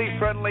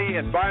family-friendly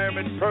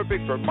environment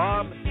perfect for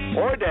mom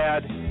or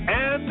dad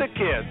and the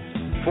kids.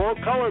 Full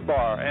color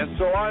bar and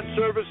salon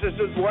services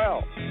as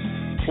well.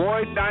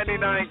 Floyd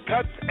 99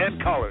 Cuts and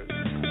Colors.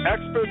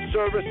 Expert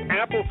service,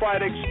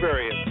 amplified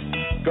experience.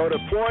 Go to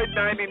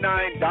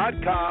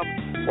Floyd99.com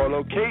for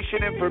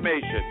location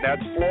information.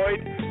 That's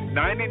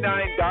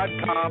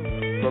Floyd99.com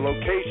for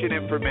location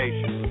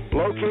information.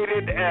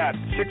 Located at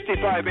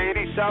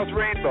 6580 South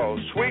Rainbow,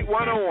 Suite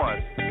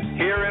 101,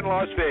 here in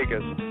Las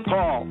Vegas.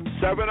 Call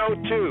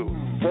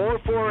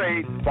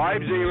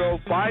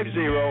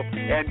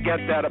 702-448-5050 and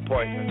get that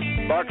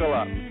appointment. Buckle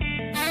up.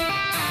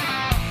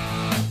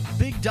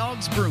 Big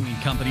Dogs Brewing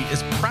Company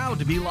is proud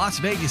to be Las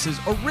Vegas's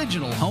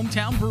original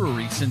hometown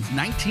brewery since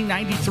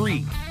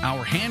 1993.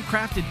 Our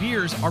handcrafted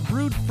beers are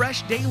brewed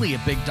fresh daily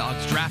at Big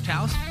Dogs Draft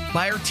House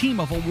by our team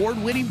of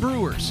award-winning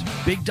brewers.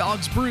 Big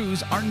Dogs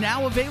brews are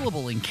now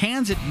available in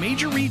cans at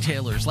major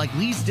retailers like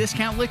Lee's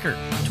Discount Liquor,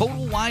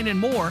 Total Wine and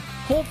More,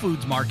 Whole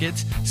Foods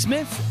Markets,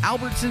 Smith's,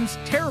 Albertsons,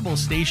 Terrible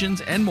Stations,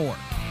 and more.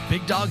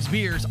 Big Dogs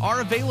beers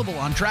are available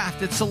on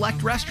draft at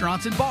select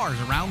restaurants and bars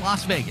around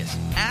Las Vegas.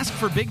 Ask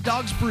for Big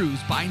Dogs Brews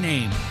by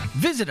name.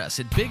 Visit us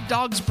at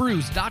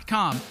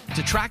BigDogsBrews.com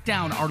to track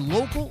down our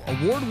local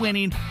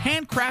award-winning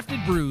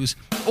handcrafted brews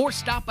or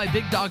stop by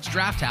Big Dogs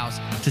Draft House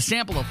to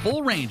sample a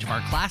full range of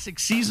our classic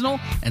seasonal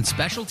and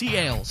specialty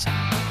ales.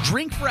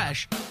 Drink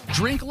fresh,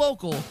 drink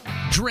local,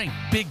 drink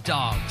Big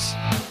Dogs.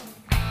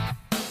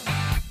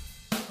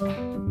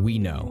 We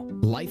know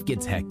life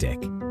gets hectic.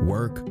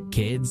 Work,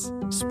 kids,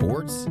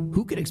 sports.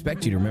 Who could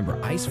expect you to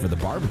remember ice for the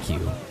barbecue,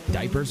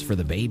 diapers for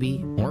the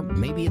baby, or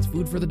maybe it's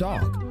food for the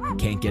dog?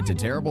 Can't get to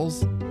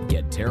Terribles?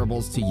 Get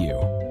Terribles to you.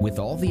 With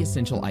all the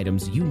essential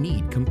items you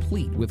need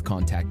complete with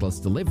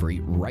contactless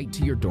delivery right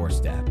to your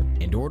doorstep.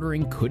 And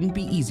ordering couldn't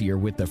be easier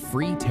with the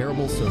free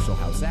Terrible Social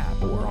House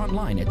app or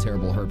online at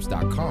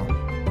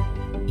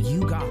TerribleHerbs.com.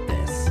 You got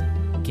this.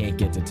 Can't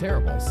get to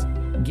Terribles?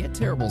 Get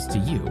Terribles to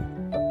you.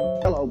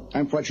 Hello,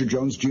 I'm Fletcher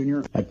Jones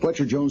Jr. At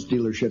Fletcher Jones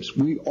Dealerships,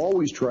 we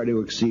always try to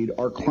exceed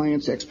our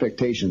clients'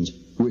 expectations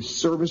with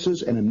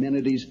services and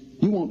amenities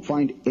you won't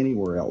find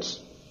anywhere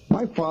else.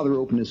 My father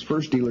opened his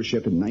first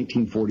dealership in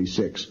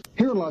 1946.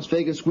 Here in Las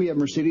Vegas, we have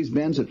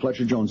Mercedes-Benz at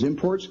Fletcher Jones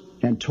Imports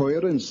and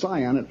Toyota and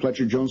Scion at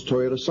Fletcher Jones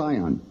Toyota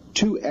Scion.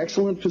 Two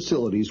excellent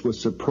facilities with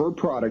superb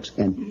products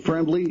and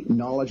friendly,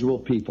 knowledgeable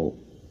people.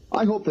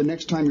 I hope the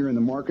next time you're in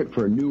the market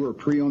for a new or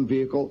pre-owned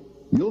vehicle,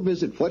 you'll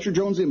visit Fletcher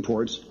Jones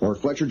Imports or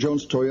Fletcher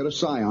Jones Toyota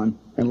Scion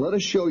and let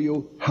us show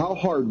you how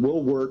hard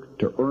we'll work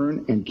to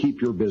earn and keep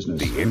your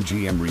business. The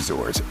MGM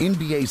Resorts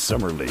NBA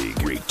Summer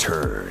League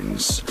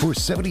returns for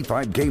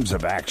 75 games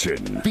of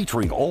action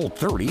featuring all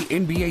 30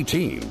 NBA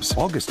teams.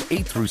 August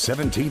 8th through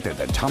 17th at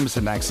the Thomas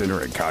 & Mack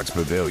Center at Cox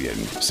Pavilion.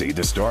 See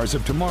the stars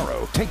of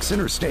tomorrow take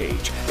center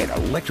stage and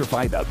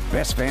electrify the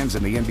best fans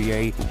in the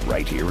NBA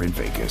right here in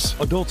Vegas.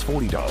 Adults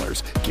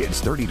 $40, kids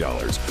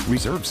 $30.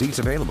 Reserve seats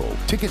available.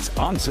 Tickets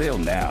on sale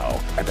now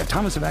at the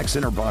Thomas & Mack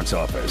Center box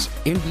office,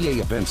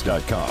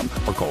 NBAevents.com,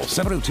 or call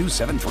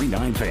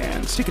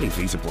 702-739-FANS. Ticketing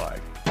fees apply.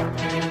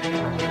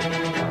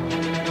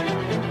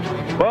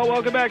 Well,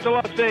 welcome back to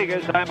Las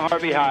Vegas. I'm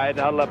Harvey Hyde.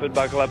 Huddle up and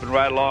buckle up and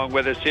ride along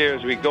with us here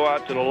as we go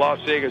out to the Las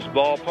Vegas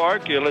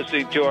ballpark. You're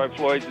listening to our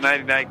Floyd's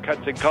 99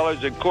 Cuts and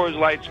Colors and Coors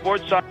Light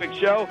Sports Topic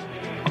Show.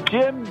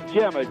 Jim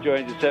Gemma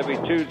joins us every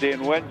Tuesday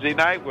and Wednesday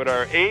night with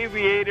our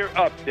Aviator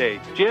Update.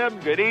 Jim,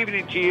 good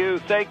evening to you.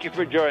 Thank you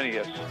for joining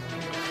us.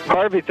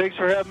 Harvey, thanks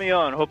for having me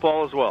on. Hope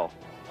all is well.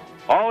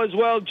 All is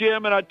well,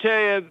 Jim, and I tell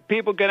you,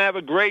 people can have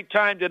a great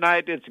time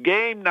tonight. It's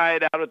game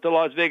night out at the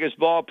Las Vegas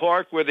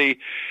ballpark where the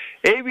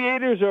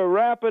Aviators are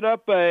wrapping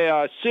up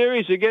a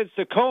series against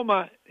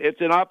Tacoma. It's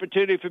an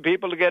opportunity for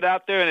people to get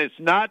out there, and it's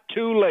not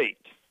too late.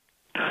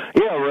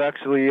 Yeah, we're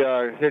actually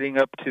heading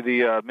up to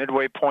the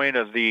midway point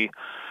of the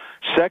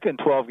second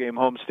 12-game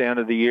homestand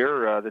of the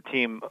year. The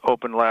team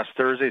opened last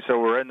Thursday, so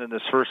we're ending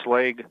this first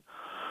leg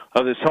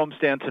of this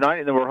homestand tonight,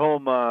 and then we're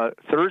home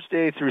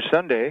Thursday through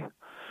Sunday,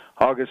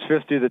 August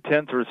 5th through the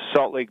 10th with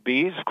Salt Lake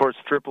Bees, of course,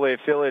 AAA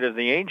affiliate of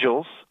the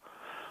Angels.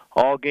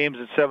 All games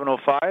at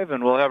 7:05,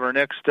 and we'll have our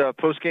next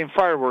post-game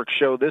fireworks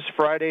show this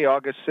Friday,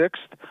 August 6th.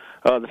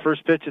 The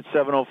first pitch at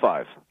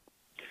 7:05.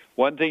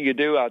 One thing you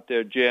do out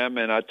there, Jim,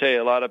 and I tell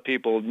you a lot of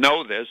people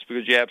know this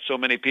because you have so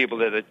many people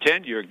that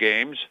attend your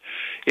games,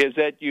 is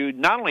that you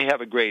not only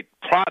have a great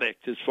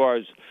product as far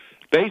as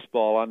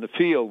baseball on the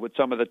field with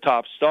some of the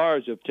top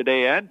stars of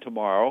today and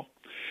tomorrow,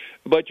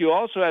 but you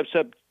also have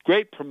some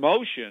great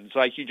promotions,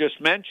 like you just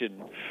mentioned,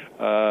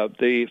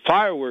 the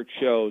fireworks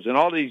shows and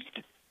all these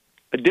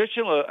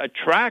additional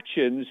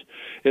attractions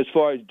as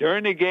far as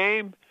during the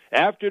game,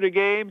 after the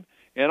game,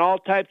 and all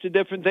types of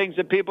different things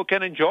that people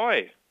can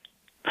enjoy.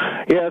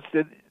 Yeah,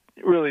 it's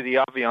really the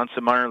ambiance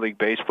of minor league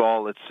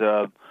baseball.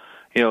 It's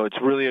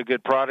it's really a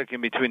good product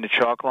in between the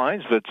chalk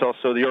lines, but it's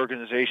also the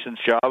organization's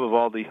job of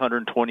all the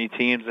 120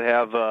 teams to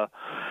have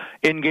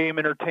in-game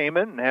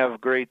entertainment and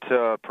have great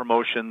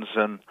promotions.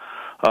 And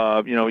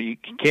you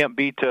can't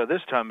beat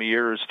this time of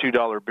year. Is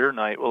 $2 beer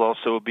night will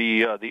also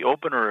be the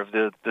opener of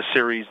the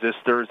series this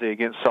Thursday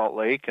against Salt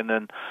Lake, and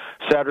then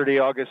Saturday,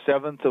 August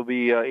 7th, will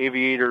be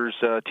Aviators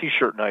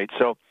T-shirt night.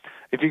 So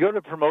if you go to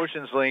the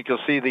promotions link, you'll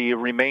see the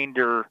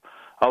remainder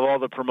of all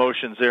the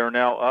promotions. They are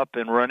now up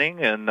and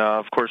running, and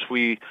of course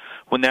we'll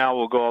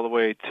go all the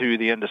way to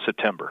the end of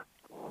September.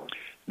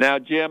 Now,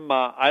 Jim,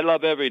 I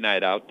love every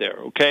night out there,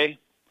 okay?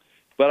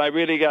 But I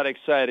really got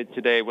excited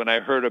today when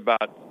I heard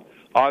about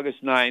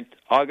August 9th,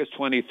 August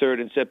 23rd,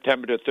 and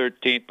September the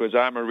 13th because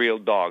I'm a real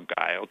dog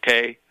guy,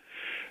 okay?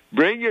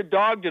 Bring your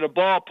dog to the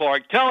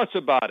ballpark. Tell us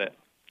about it.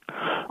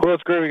 Well,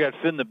 it's great. We got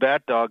Finn the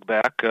Bat Dog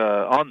back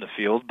on the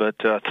field, but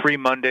 3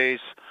 Mondays.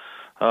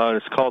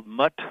 It's called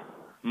Mutt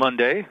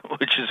Monday,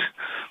 which is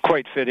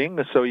quite fitting.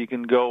 So you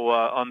can go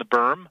on the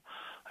berm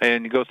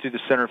and you go through the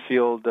center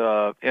field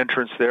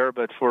entrance there.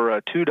 But for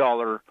a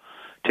 $2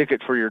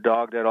 ticket for your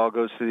dog, that all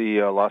goes to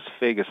the Las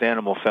Vegas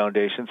Animal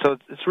Foundation. So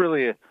it's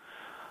really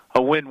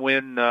a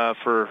win-win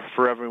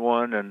for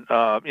everyone. And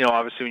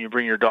obviously, when you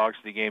bring your dogs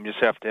to the game, you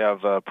just have to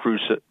have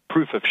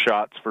proof of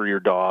shots for your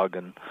dog.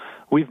 And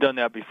we've done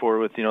that before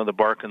with the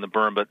bark and the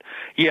berm. But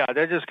yeah,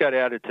 that just got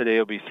added today.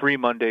 It'll be 3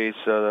 Mondays,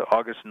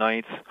 August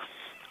 9th.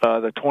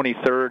 The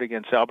 23rd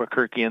against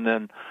Albuquerque, and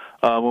then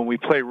when we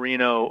play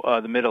Reno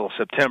the middle of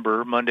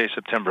September, Monday,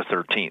 September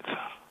 13th.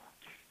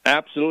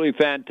 Absolutely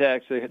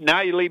fantastic.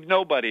 Now you leave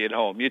nobody at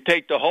home. You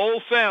take the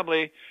whole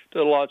family to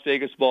the Las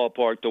Vegas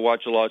ballpark to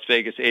watch the Las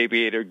Vegas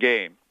Aviator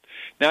game.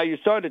 Now, you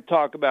started to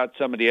talk about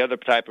some of the other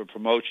type of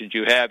promotions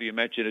you have. You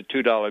mentioned a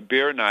 $2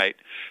 beer night,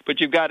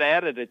 but you've got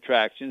added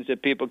attractions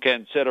that people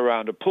can sit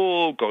around a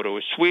pool, go to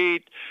a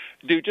suite,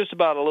 do just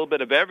about a little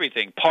bit of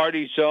everything.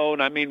 Party zone.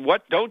 I mean,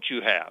 what don't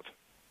you have?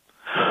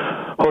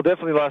 Well,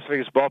 definitely Las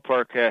Vegas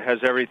Ballpark has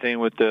everything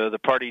with the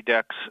party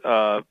decks,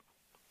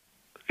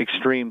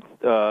 extreme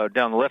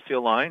down the left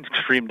field line,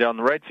 extreme down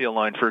the right field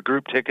line for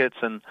group tickets,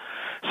 and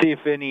see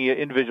if any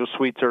individual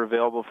suites are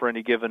available for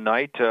any given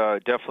night.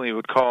 Definitely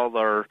would call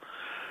our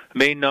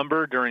main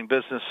number during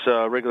business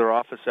regular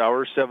office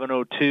hours,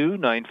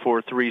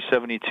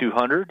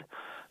 702-943-7200.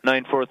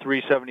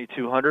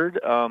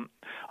 943-7200.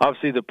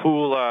 Obviously, the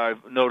pool,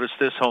 I've noticed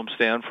this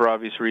homestand, for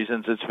obvious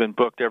reasons, it's been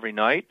booked every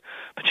night.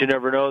 But you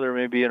never know, there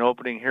may be an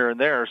opening here and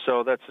there.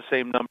 So that's the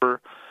same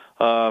number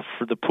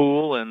for the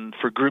pool and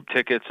for group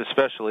tickets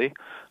especially.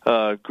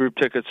 Group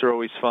tickets are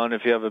always fun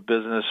if you have a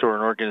business or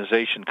an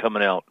organization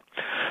coming out.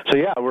 So,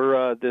 yeah,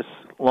 we're this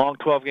long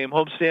 12-game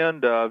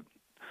homestand.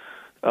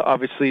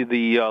 Obviously,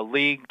 the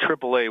league,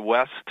 AAA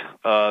West,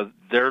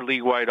 their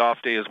league-wide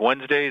off day is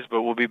Wednesdays,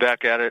 but we'll be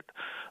back at it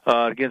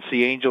against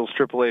the Angels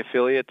AAA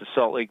affiliate, the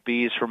Salt Lake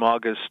Bees, from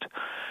August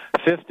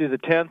 5th through the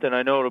 10th. And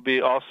I know it'll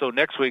be also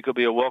next week will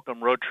be a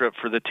welcome road trip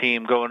for the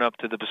team going up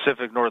to the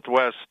Pacific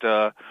Northwest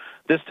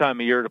this time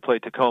of year to play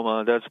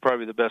Tacoma. That's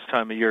probably the best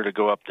time of year to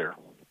go up there.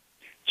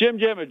 Jim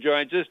Gemma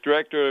joins us,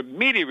 Director of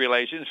Media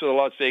Relations for the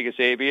Las Vegas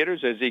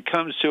Aviators, as he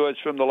comes to us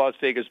from the Las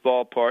Vegas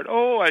ballpark.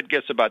 I'd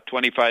guess about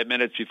 25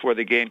 minutes before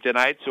the game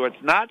tonight, so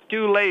it's not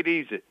too late,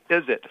 is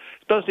it?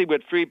 Especially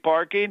with free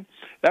parking.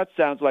 That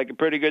sounds like a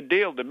pretty good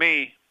deal to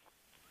me.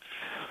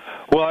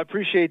 Well, I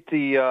appreciate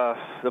the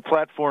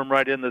platform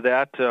right into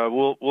that.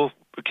 We'll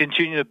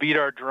continue to beat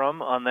our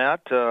drum on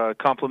that.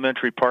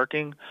 Complimentary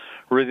parking.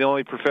 We're the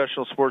only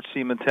professional sports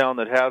team in town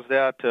that has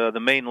that. The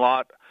main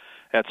lot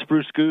at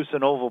Spruce Goose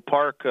and Oval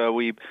Park,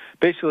 we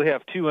basically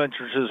have two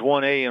entrances,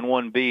 1A and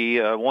 1B.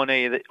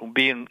 1A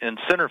being in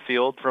center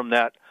field from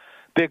that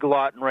big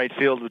lot in right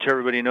field, which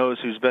everybody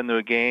knows who's been to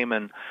a game.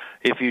 And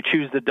if you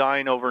choose to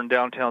dine over in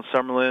downtown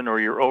Summerlin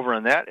or you're over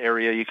in that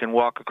area, you can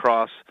walk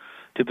across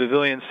to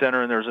Pavilion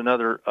Center, and there's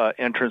another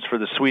entrance for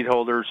the suite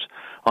holders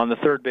on the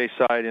third base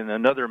side and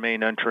another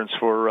main entrance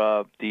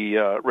for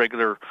the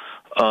regular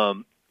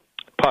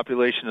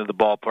population of the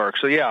ballpark.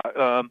 So, yeah,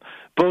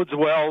 bodes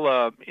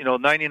well.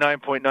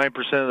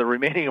 99.9% of the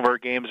remaining of our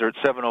games are at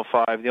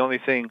 7:05. The only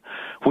thing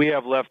we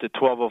have left at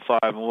 12:05,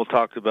 and we'll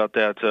talk about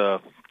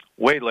that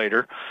way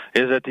later,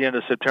 is at the end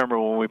of September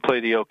when we play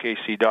the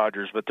OKC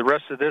Dodgers. But the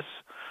rest of this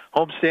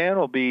homestand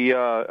will be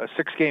a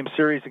 6-game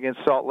series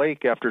against Salt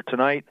Lake after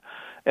tonight.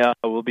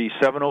 Will be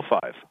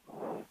 7:05.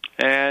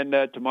 And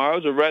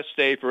tomorrow's a rest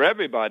day for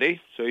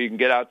everybody, so you can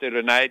get out there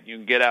tonight. You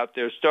can get out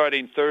there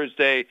starting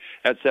Thursday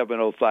at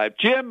 7:05.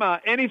 Jim,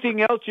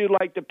 anything else you'd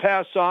like to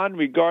pass on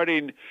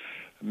regarding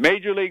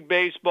Major League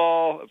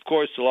Baseball, of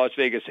course, the Las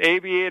Vegas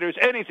Aviators,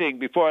 anything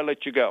before I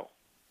let you go?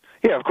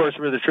 Yeah, of course,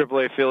 we're the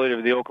AAA affiliate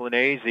of the Oakland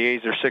A's. The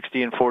A's are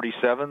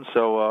 60-47,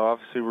 so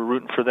obviously we're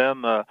rooting for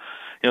them.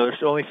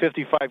 There's only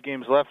 55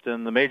 games left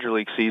in the Major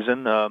League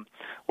season.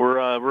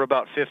 We're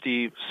about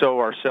 50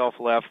 ourselves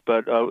left,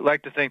 but I'd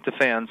like to thank the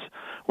fans.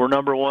 We're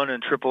number one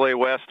in AAA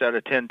West out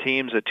of 10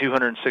 teams at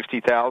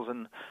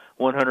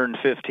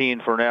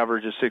 260,115 for an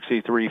average of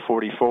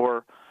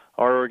 63.44.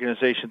 Our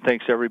organization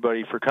thanks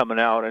everybody for coming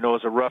out. I know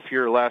it was a rough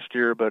year last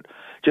year, but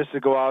just to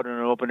go out in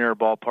an open-air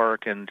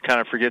ballpark and kind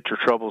of forget your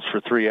troubles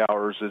for 3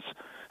 hours,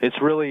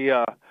 it's really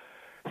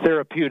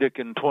therapeutic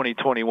in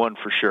 2021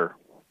 for sure.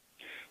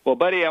 Well,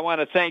 buddy, I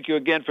want to thank you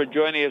again for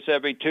joining us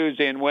every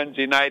Tuesday and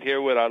Wednesday night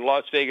here with our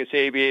Las Vegas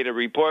Aviator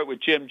Report with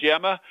Jim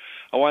Gemma.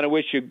 I want to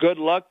wish you good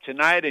luck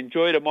tonight.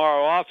 Enjoy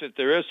tomorrow off if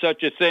there is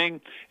such a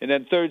thing. And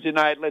then Thursday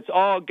night, let's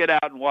all get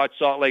out and watch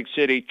Salt Lake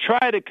City.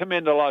 Try to come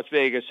into Las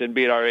Vegas and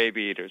beat our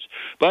Aviators.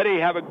 Buddy,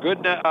 have a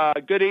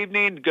good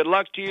evening. Good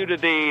luck to you to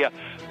the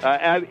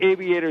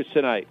Aviators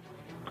tonight.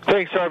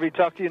 Thanks, Harvey.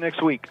 Talk to you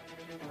next week.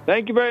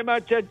 Thank you very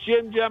much. That's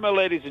Jim Gemma,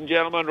 ladies and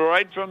gentlemen,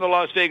 right from the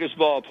Las Vegas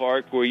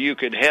ballpark, where you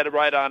can head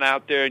right on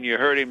out there, and you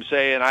heard him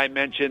say, and I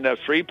mentioned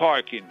free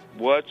parking.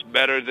 What's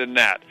better than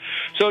that?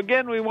 So,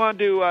 again, we want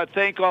to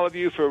thank all of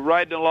you for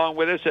riding along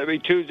with us every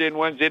Tuesday and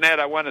Wednesday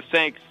night. I want to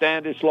thank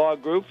Standish Law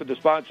Group for the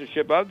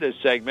sponsorship of this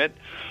segment.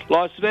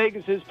 Las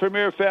Vegas'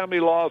 premier family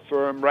law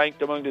firm,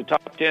 ranked among the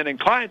top 10 in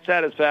client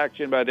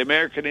satisfaction by the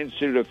American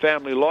Institute of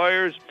Family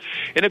Lawyers.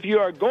 And if you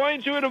are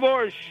going through a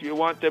divorce, you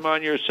want them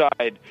on your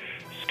side.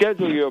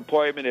 Schedule your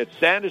appointment at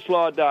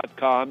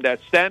StandishLaw.com.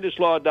 That's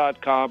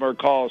StandishLaw.com, or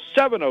call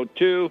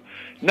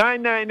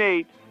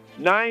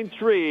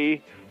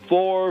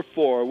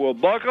 702-998-9344. We'll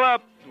buckle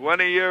up.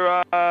 One of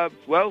your,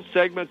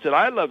 segments that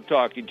I love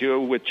talking to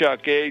with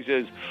Chuck Hayes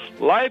is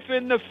Life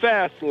in the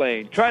Fast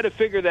Lane. Try to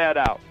figure that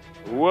out.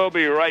 We'll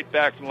be right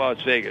back from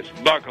Las Vegas.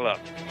 Buckle up.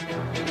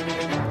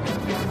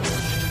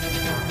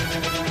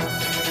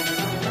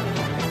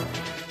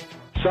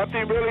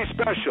 Something really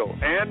special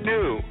and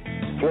new.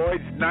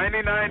 Floyd's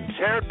 99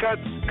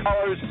 haircuts,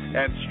 colors,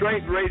 and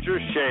straight razor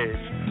shaves.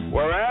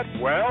 We're at,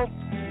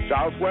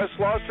 Southwest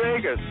Las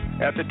Vegas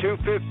at the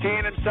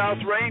 215 and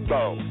South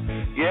Rainbow.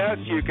 Yes,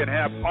 you can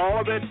have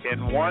all of it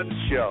in one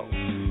show.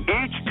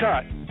 Each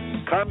cut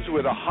comes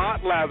with a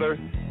hot lather,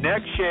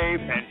 neck shave,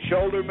 and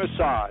shoulder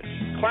massage.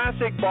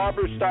 Classic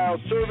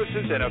barber-style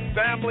services in a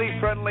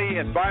family-friendly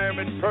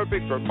environment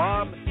perfect for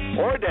mom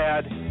or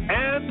dad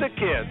and the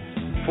kids.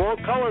 Full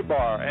color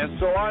bar and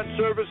salon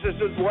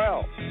services as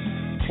well.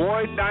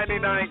 Floyd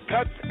 99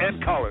 cuts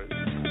and colors.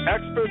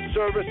 Expert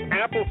service,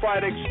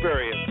 amplified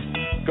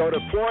experience. Go to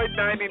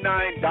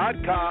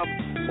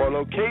Floyd99.com for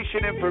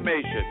location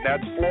information.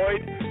 That's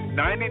Floyd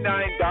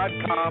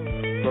floyds99.com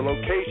for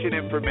location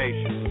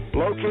information.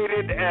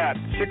 Located at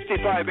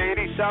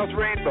 6580 South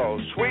Rainbow,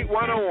 Suite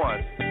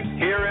 101,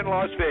 here in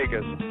Las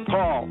Vegas.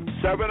 Call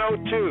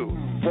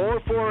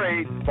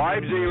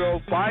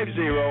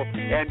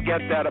 702-448-5050 and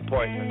get that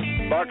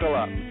appointment. Buckle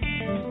up.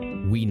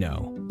 We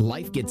know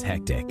life gets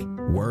hectic.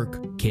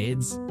 Work,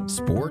 kids,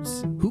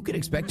 sports. Who could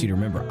expect you to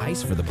remember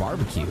ice for the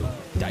barbecue,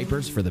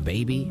 diapers for the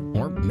baby,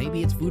 or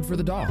maybe it's food for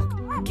the dog?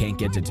 Can't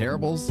get to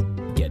Terribles?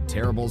 Get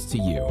Terribles to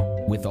you.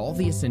 With all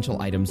the essential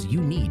items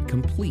you need,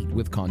 complete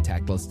with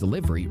contactless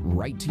delivery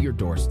right to your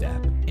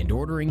doorstep. And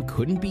ordering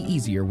couldn't be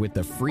easier with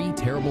the free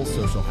Terrible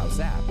Social House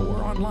app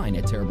or online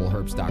at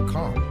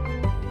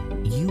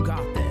TerribleHerbs.com. You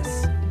got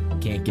this.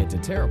 Can't get to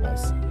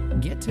Terribles?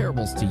 Get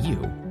Terribles to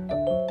you.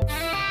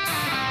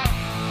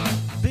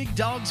 Big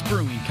Dogs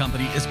Brewing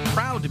Company is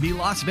proud to be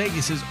Las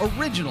Vegas's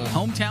original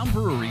hometown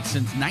brewery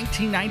since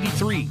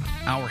 1993.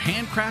 Our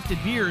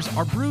handcrafted beers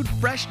are brewed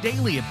fresh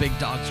daily at Big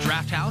Dogs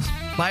Draft House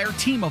by our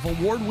team of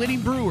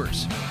award-winning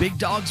brewers. Big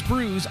Dogs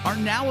brews are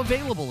now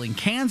available in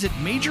cans at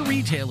major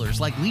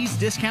retailers like Lee's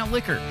Discount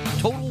Liquor,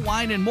 Total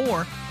Wine and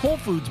More, Whole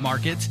Foods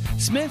Markets,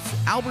 Smith's,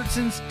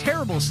 Albertsons,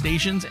 Terrible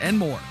Stations, and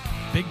more.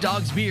 Big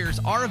Dogs beers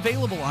are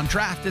available on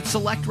draft at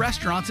select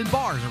restaurants and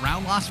bars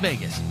around Las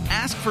Vegas.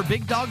 Ask for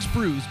Big Dogs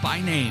Brews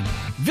by name.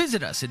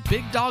 Visit us at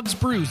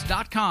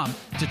BigDogsBrews.com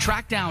to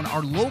track down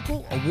our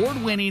local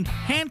award-winning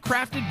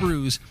handcrafted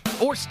brews,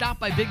 or stop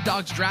by Big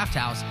Dogs Draft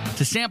House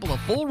to sample a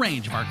full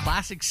range of our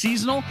classic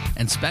seasonal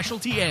and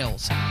specialty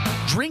ales.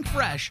 Drink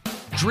fresh,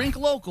 drink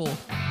local,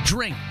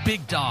 drink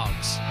Big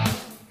Dogs.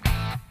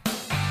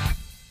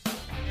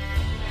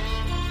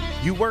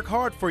 You work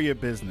hard for your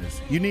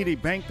business. You need a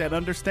bank that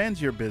understands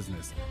your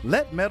business.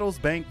 Let Metals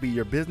Bank be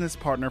your business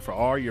partner for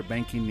all your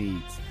banking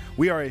needs.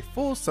 We are a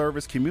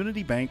full-service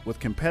community bank with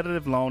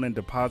competitive loan and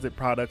deposit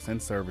products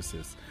and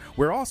services.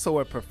 We're also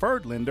a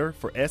preferred lender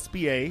for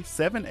SBA,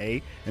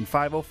 7A, and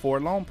 504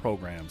 loan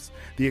programs.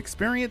 The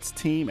experienced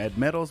team at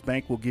Metals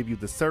Bank will give you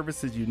the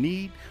services you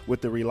need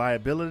with the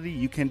reliability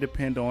you can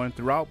depend on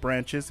throughout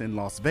branches in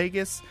Las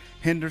Vegas,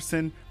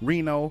 Henderson,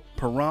 Reno,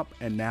 Pahrump,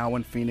 and now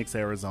in Phoenix,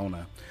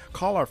 Arizona.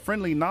 Call our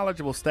friendly,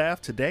 knowledgeable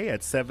staff today at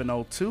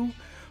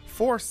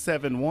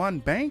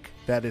 702-471-BANK.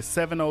 That is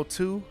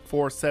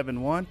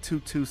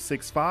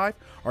 702-471-2265.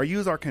 Or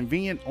use our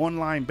convenient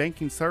online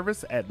banking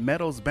service at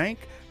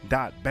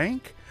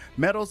metalsbank.bank.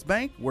 Metals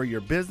Bank, where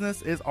your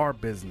business is our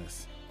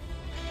business.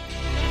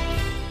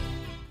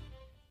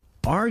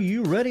 Are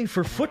you ready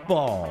for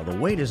football? The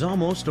wait is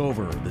almost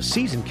over. The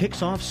season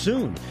kicks off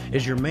soon.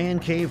 Is your man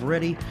cave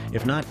ready?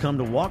 If not, come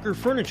to Walker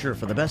Furniture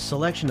for the best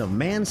selection of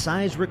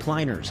man-sized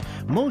recliners,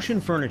 motion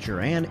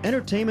furniture, and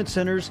entertainment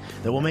centers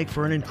that will make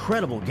for an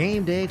incredible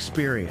game day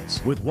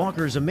experience. With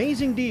Walker's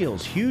amazing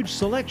deals, huge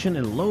selection,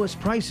 and lowest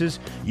prices,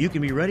 you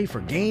can be ready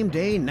for game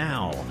day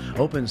now.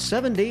 Open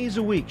 7 days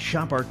a week.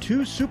 Shop our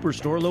 2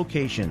 superstore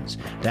locations,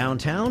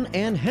 downtown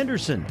and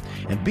Henderson,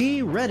 and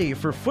be ready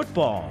for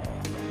football.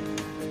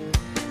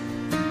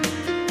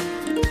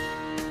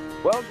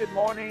 Well, good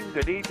morning,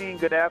 good evening,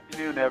 good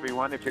afternoon,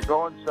 everyone. If you're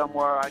going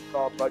somewhere, I'd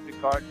call Budget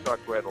Car and Truck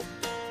Rental.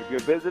 If you're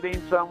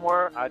visiting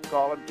somewhere, I'd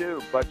call them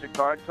too. Budget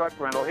Car and Truck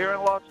Rental here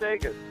in Las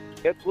Vegas.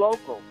 It's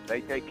local.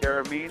 They take care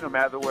of me no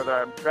matter whether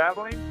I'm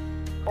traveling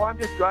or I'm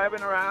just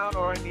driving around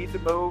or I need to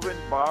move and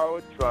borrow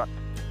a truck.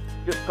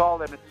 Just call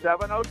them at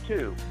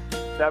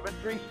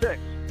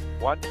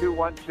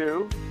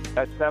 702-736-1212.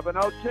 That's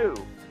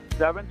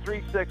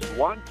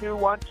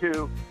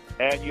 702-736-1212,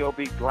 and you'll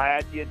be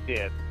glad you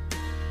did.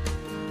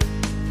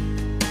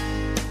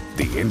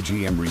 The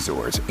MGM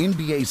Resorts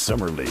NBA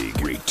Summer League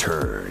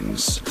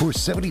returns for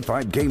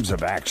 75 games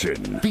of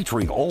action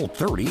featuring all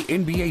 30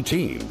 NBA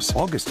teams.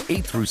 August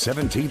 8th through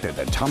 17th at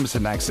the Thomas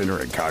 & Mack Center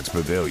at Cox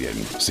Pavilion.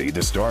 See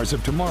the stars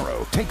of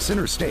tomorrow take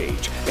center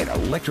stage and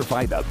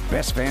electrify the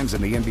best fans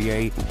in the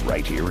NBA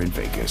right here in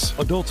Vegas.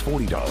 Adults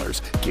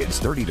 $40,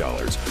 kids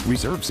 $30.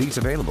 Reserve seats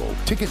available.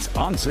 Tickets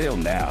on sale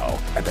now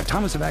at the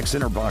Thomas & Mack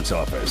Center box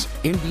office,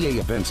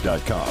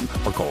 NBAevents.com,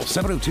 or call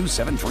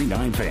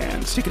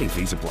 702-739-FANS. Ticketing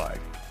fees apply.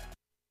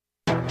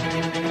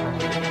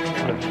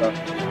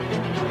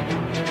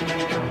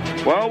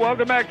 Well,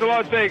 welcome back to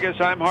Las Vegas.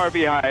 I'm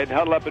Harvey Hyde.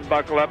 Huddle up and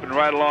buckle up and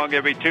ride along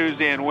every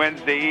Tuesday and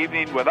Wednesday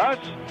evening with us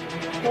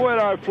with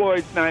our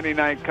Floyd's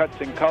 99 Cuts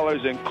and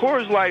Colors and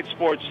Coors Light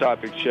Sports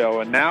Topic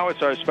Show. And now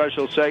it's our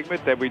special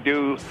segment that we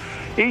do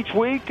each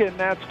week, and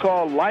that's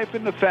called Life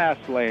in the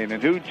Fast Lane.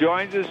 And who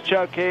joins us?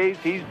 Chuck Hayes.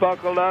 He's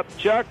buckled up.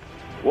 Chuck,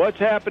 what's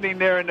happening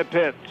there in the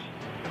pits?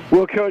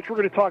 Well, Coach, we're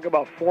going to talk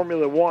about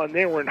Formula One.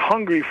 They were in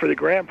Hungary for the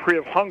Grand Prix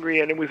of Hungary,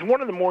 and it was one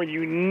of the more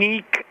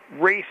unique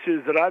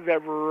races that I've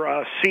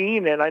ever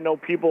seen. And I know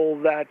people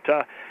that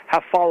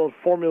have followed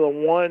Formula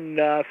One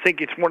think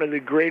it's one of the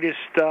greatest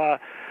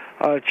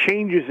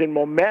changes in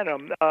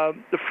momentum.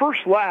 The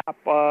first lap,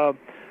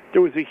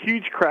 there was a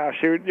huge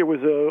crash. There was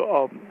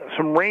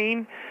some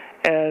rain,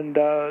 and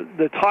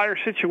the tire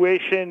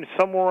situation,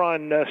 some were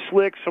on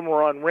slicks, some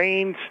were on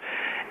rains.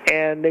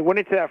 And they went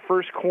into that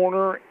first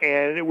corner,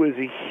 and it was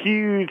a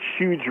huge,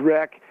 huge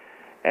wreck.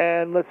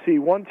 and let's see,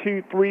 1,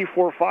 2, 3,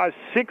 4, 5,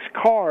 6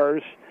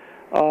 cars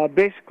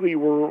basically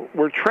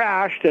were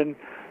trashed, and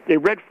they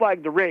red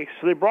flagged the race.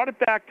 So they brought it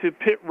back to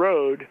pit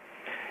road,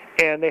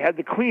 and they had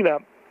the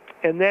cleanup.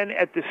 And then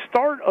at the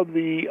start of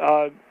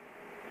the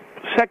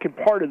second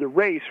part of the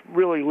race,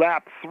 really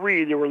lap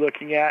 3 they were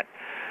looking at,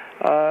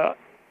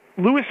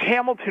 Lewis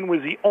Hamilton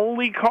was the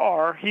only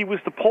car, he was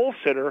the pole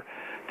sitter,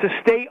 to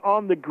stay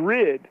on the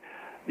grid.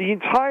 The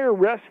entire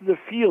rest of the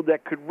field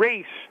that could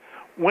race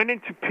went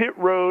into pit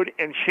road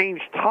and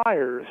changed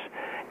tires,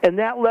 and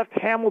that left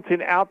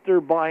Hamilton out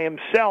there by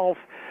himself.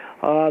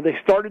 They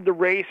started the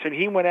race, and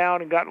he went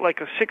out and got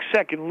like a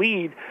 6-second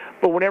lead,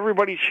 but when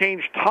everybody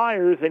changed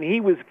tires and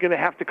he was going to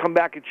have to come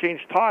back and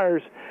change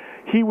tires,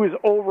 he was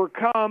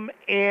overcome,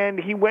 and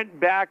he went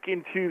back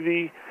into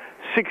the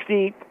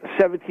 16th,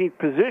 17th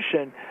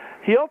position.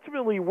 He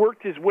ultimately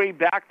worked his way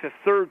back to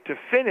third to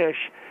finish,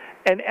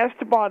 and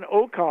Esteban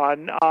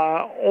Ocon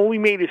only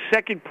made his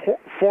second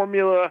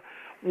Formula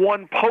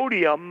One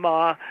podium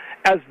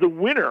as the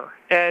winner.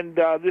 And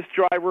this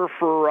driver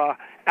for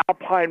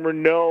Alpine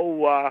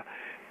Renault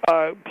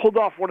pulled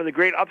off one of the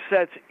great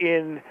upsets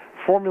in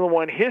Formula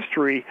One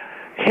history.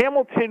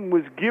 Hamilton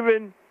was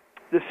given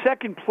the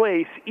second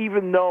place,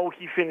 even though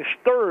he finished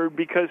third,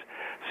 because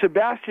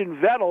Sebastian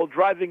Vettel,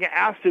 driving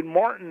Aston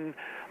Martin,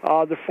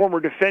 the former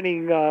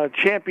defending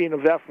champion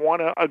of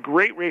F1, a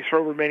great racer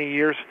over many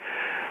years,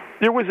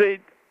 there was an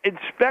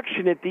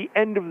inspection at the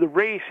end of the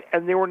race,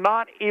 and they were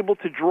not able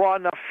to draw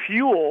enough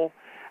fuel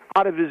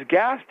out of his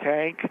gas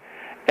tank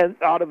and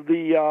out of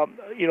the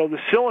the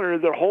cylinder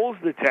that holds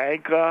the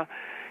tank,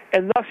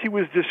 and thus he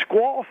was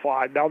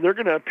disqualified. Now they're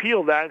going to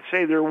appeal that and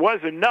say there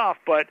was enough,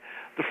 but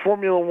the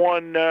Formula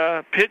One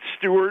pit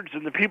stewards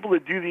and the people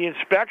that do the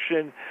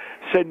inspection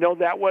said no,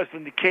 that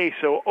wasn't the case.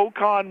 So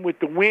Ocon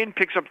with the win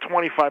picks up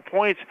 25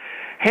 points.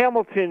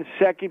 Hamilton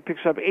second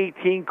picks up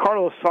 18.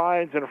 Carlos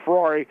Sainz in a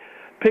Ferrari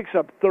picks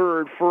up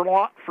third.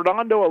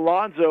 Fernando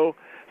Alonso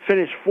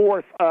finished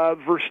fourth.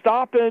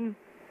 Verstappen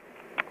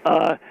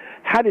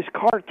had his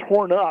car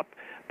torn up,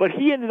 but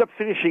he ended up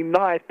finishing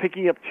ninth,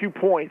 picking up 2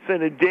 points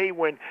in a day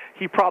when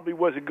he probably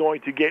wasn't going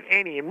to get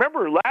any. And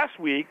remember last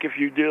week, if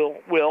you do,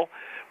 Will,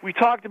 we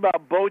talked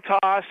about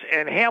Bottas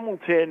and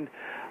Hamilton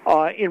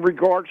in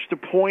regards to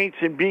points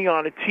and being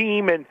on a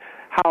team, and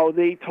how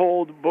they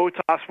told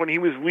Bottas when he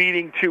was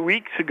leading 2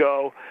 weeks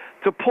ago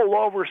to pull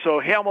over so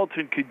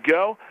Hamilton could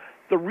go.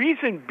 The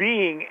reason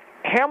being,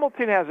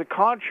 Hamilton has a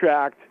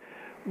contract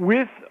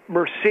with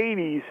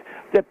Mercedes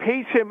that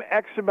pays him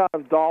X amount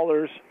of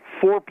dollars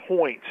for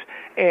points.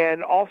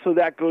 And also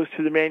that goes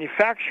to the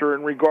manufacturer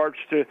in regards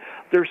to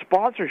their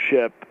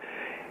sponsorship.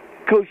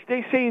 Coach,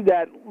 they say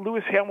that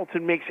Lewis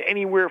Hamilton makes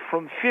anywhere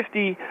from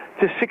 $50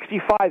 to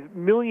 $65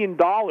 million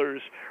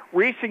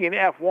racing in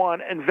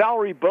F1, and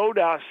Valtteri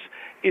Bottas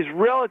is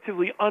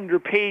relatively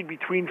underpaid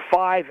between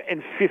 5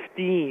 and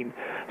 15.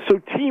 So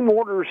team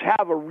orders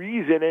have a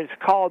reason, and it's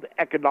called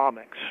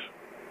economics.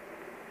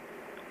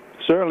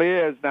 Certainly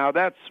is. Now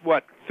that's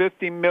what,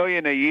 $50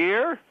 million a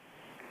year?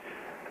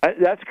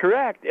 That's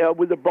correct,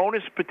 with a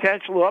bonus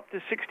potential up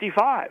to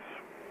 65.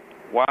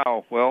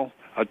 Wow. Well,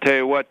 I'll tell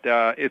you what,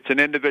 it's an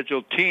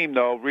individual team,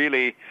 though,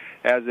 really,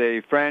 as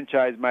a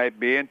franchise might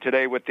be. And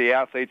today with the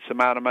athletes, the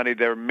amount of money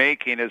they're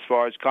making as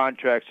far as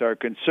contracts are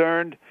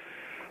concerned,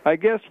 I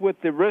guess with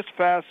the risk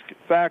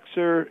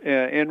factor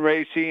in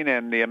racing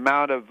and the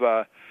amount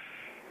of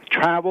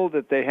travel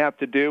that they have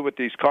to do with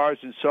these cars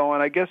and so on,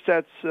 I guess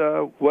that's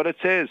what it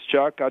is,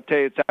 Chuck. I'll tell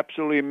you, it's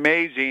absolutely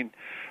amazing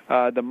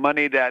the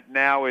money that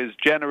now is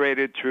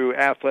generated through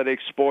athletic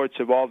sports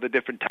of all the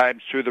different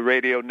types, through the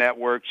radio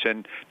networks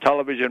and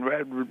television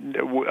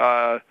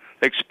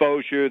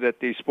exposure that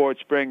these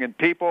sports bring. And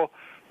people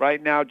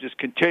right now just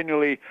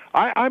continually,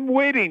 I'm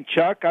waiting,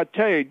 Chuck, I'll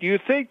tell you, do you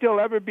think there'll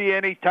ever be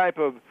any type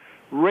of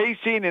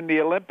racing in the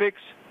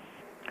Olympics?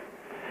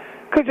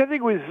 Because I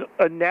think it was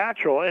a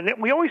natural, and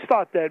we always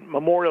thought that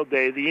Memorial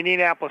Day, the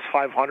Indianapolis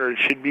 500,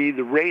 should be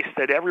the race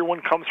that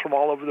everyone comes from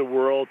all over the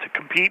world to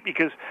compete,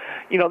 because,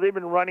 they've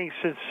been running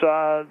since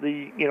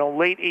the,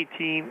 late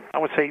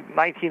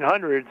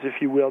 1900s,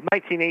 if you will,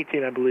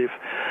 1918, I believe.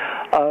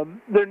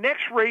 Their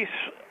next race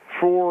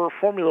for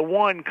Formula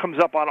One comes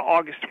up on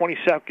August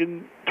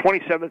 22nd,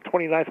 27th,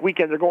 29th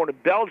weekend. They're going to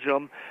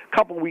Belgium, a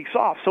couple of weeks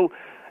off. So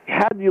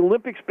had the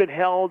Olympics been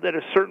held at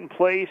a certain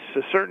place,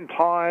 a certain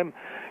time,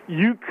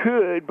 you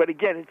could, but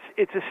again,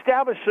 it's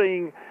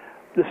establishing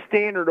the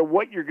standard of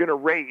what you're going to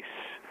race.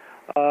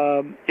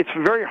 It's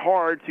very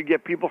hard to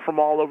get people from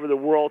all over the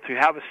world to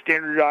have a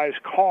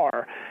standardized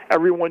car.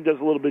 Everyone does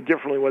a little bit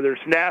differently, whether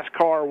it's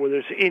NASCAR, whether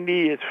it's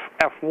Indy, it's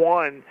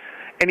F1,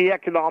 any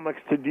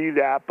economics to do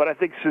that. But I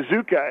think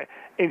Suzuka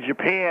in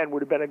Japan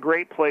would have been a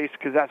great place,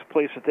 because that's a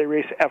place that they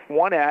race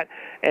F1 at,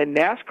 and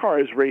NASCAR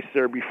has raced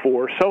there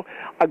before. So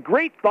a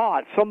great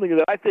thought, something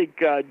that I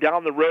think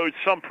down the road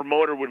some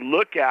promoter would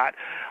look at.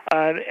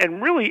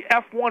 And really,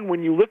 F1,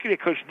 when you look at it,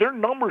 because their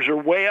numbers are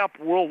way up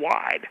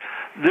worldwide,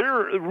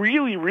 they're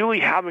really, really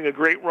having a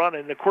great run.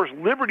 And, of course,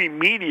 Liberty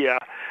Media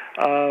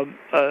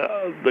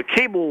the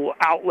cable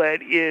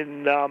outlet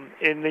in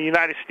the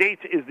United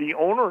States is the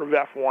owner of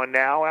F1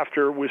 now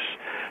after it was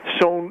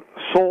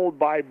sold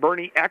by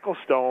Bernie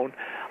Ecclestone.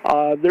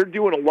 They're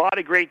doing a lot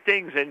of great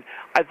things, and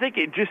I think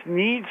it just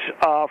needs,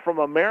 from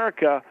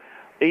America,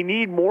 they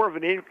need more of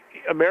an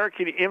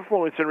American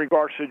influence in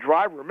regards to the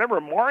driver. Remember,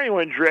 Mario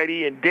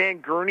Andretti and Dan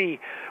Gurney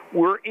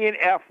were in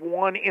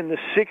F1 in the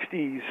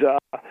 60s.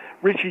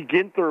 Richie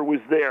Ginther was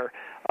there.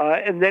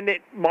 And then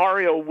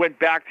Mario went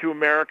back to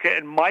America,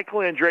 and Michael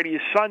Andretti,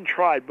 his son,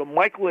 tried. But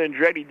Michael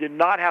Andretti did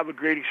not have a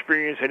great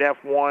experience in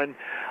F1.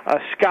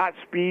 Scott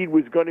Speed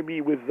was going to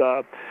be with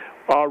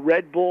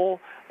Red Bull.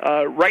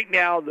 Right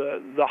now,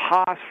 the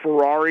Haas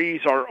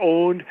Ferraris are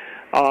owned,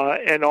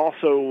 and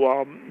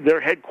also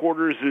their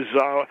headquarters is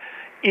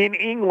in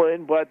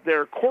England, but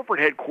their corporate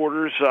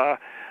headquarters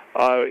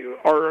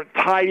are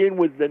tied in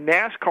with the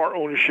NASCAR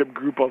ownership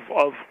group of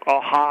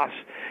Haas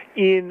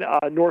in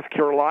North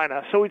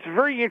Carolina. So it's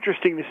very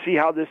interesting to see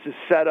how this is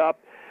set up.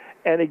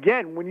 And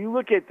again, when you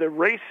look at the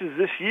races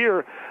this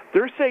year,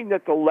 they're saying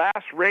that the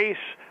last race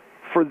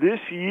for this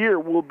year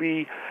will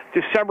be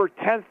December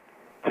 10th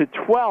to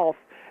 12th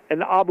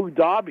in Abu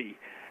Dhabi.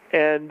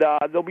 And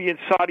they'll be in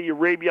Saudi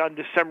Arabia on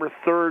December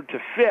 3rd to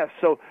 5th.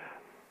 So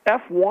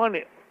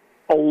F1,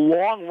 a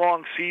long,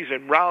 long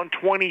season. Round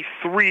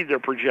 23 they're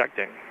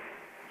projecting.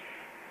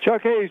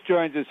 Chuck Hayes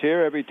joins us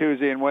here every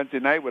Tuesday and Wednesday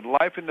night with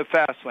Life in the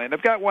Fast Lane.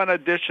 I've got one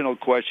additional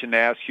question to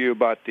ask you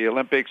about the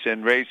Olympics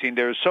and racing.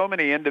 There are so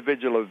many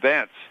individual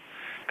events,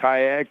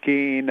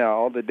 kayaking,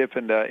 all the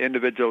different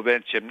individual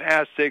events,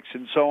 gymnastics,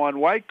 and so on.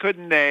 Why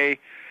couldn't they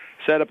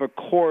set up a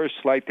course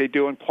like they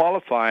do in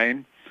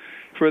qualifying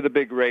for the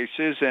big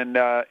races, and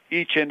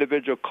each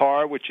individual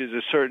car, which is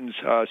a certain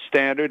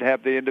standard,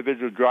 have the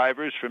individual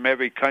drivers from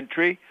every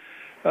country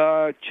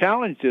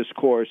challenge this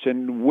course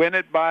and win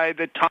it by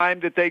the time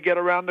that they get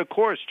around the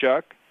course,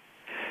 Chuck?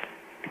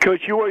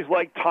 Coach, you always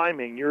like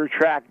timing. You're a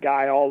track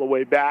guy all the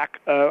way back.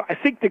 I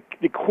think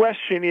the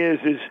question is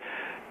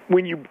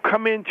when you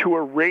come into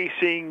a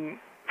racing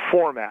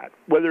format,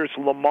 whether it's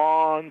Le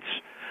Mans,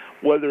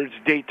 whether it's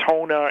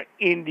Daytona,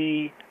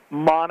 Indy,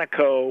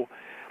 Monaco,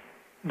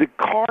 the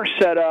car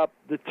setup,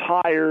 the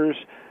tires,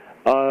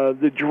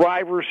 the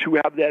drivers who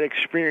have that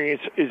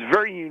experience is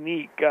very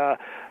unique.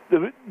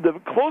 The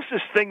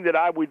closest thing that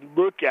I would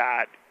look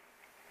at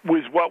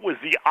was what was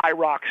the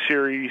IROC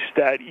series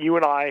that you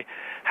and I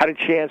had a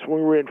chance when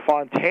we were in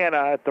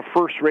Fontana at the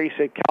first race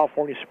at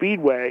California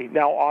Speedway,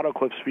 now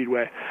Autocliff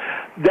Speedway.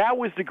 That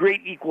was the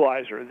great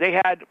equalizer. They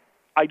had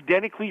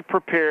identically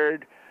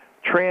prepared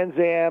Trans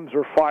Ams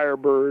or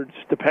Firebirds,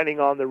 depending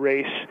on the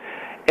race.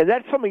 And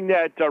that's something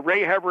that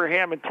Ray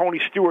Heverham and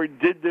Tony Stewart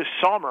did this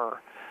summer,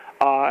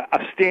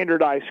 a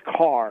standardized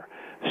car.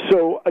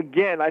 So,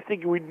 again, I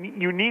think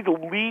you need a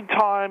lead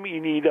time, you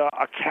need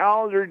a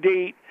calendar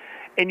date,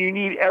 and you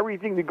need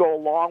everything to go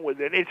along with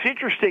it. It's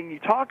interesting you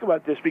talk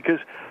about this because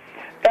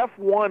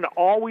F1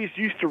 always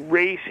used to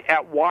race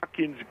at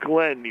Watkins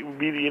Glen. It would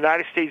be the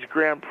United States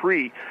Grand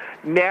Prix.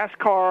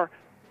 NASCAR,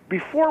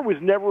 before, was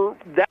never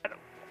that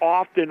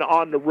often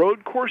on the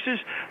road courses.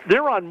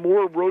 They're on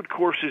more road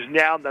courses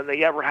now than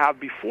they ever have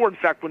before. In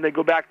fact, when they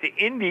go back to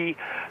Indy,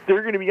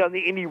 they're going to be on the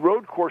Indy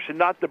road course and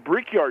not the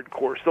Brickyard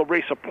course. They'll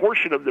race a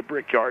portion of the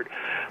Brickyard.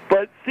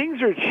 But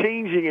things are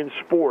changing in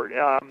sport.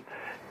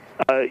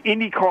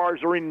 Indy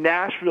cars are in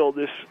Nashville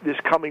this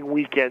coming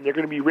weekend. They're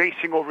going to be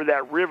racing over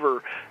that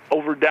river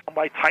over down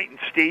by Titan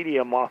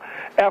Stadium.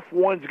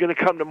 F1's going to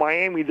come to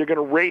Miami. They're going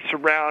to race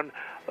around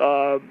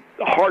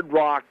Hard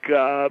Rock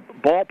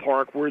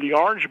Ballpark where the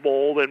Orange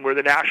Bowl and where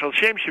the National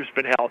Championship's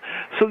been held.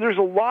 So there's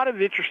a lot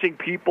of interesting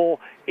people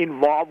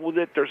involved with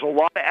it. There's a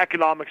lot of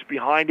economics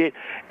behind it.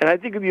 And I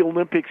think in the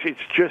Olympics, it's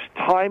just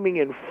timing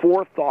and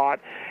forethought.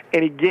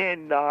 And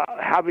again,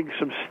 having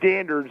some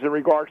standards in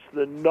regards to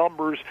the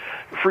numbers.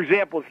 For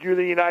example, if you're in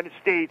the United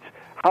States,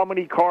 how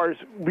many cars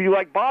be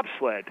like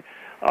bobsled?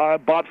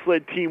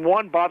 Bobsled team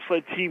 1,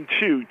 bobsled team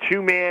 2,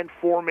 2-man,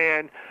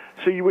 4-man.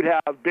 So you would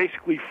have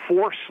basically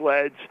 4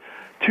 sleds,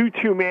 2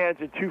 2-mans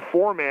and 2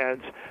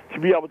 4-mans to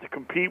be able to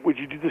compete. Would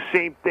you do the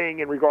same thing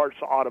in regards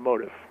to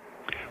automotive?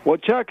 Well,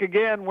 Chuck,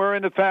 again, we're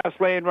in the Fast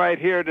Lane right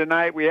here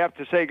tonight. We have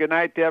to say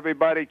goodnight to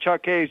everybody.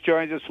 Chuck Hayes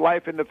joins us,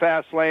 Life in the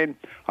Fast Lane.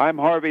 I'm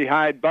Harvey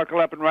Hyde. Buckle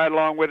up and ride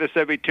along with us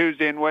every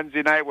Tuesday and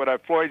Wednesday night with our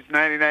Floyd's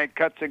 99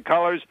 Cuts and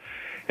Colors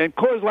and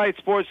Coors Light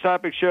Sports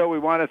Topic Show. We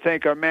want to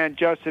thank our man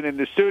Justin in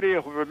the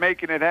studio for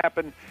making it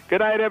happen.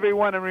 Good night,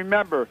 everyone, and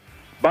remember,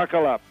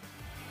 buckle up.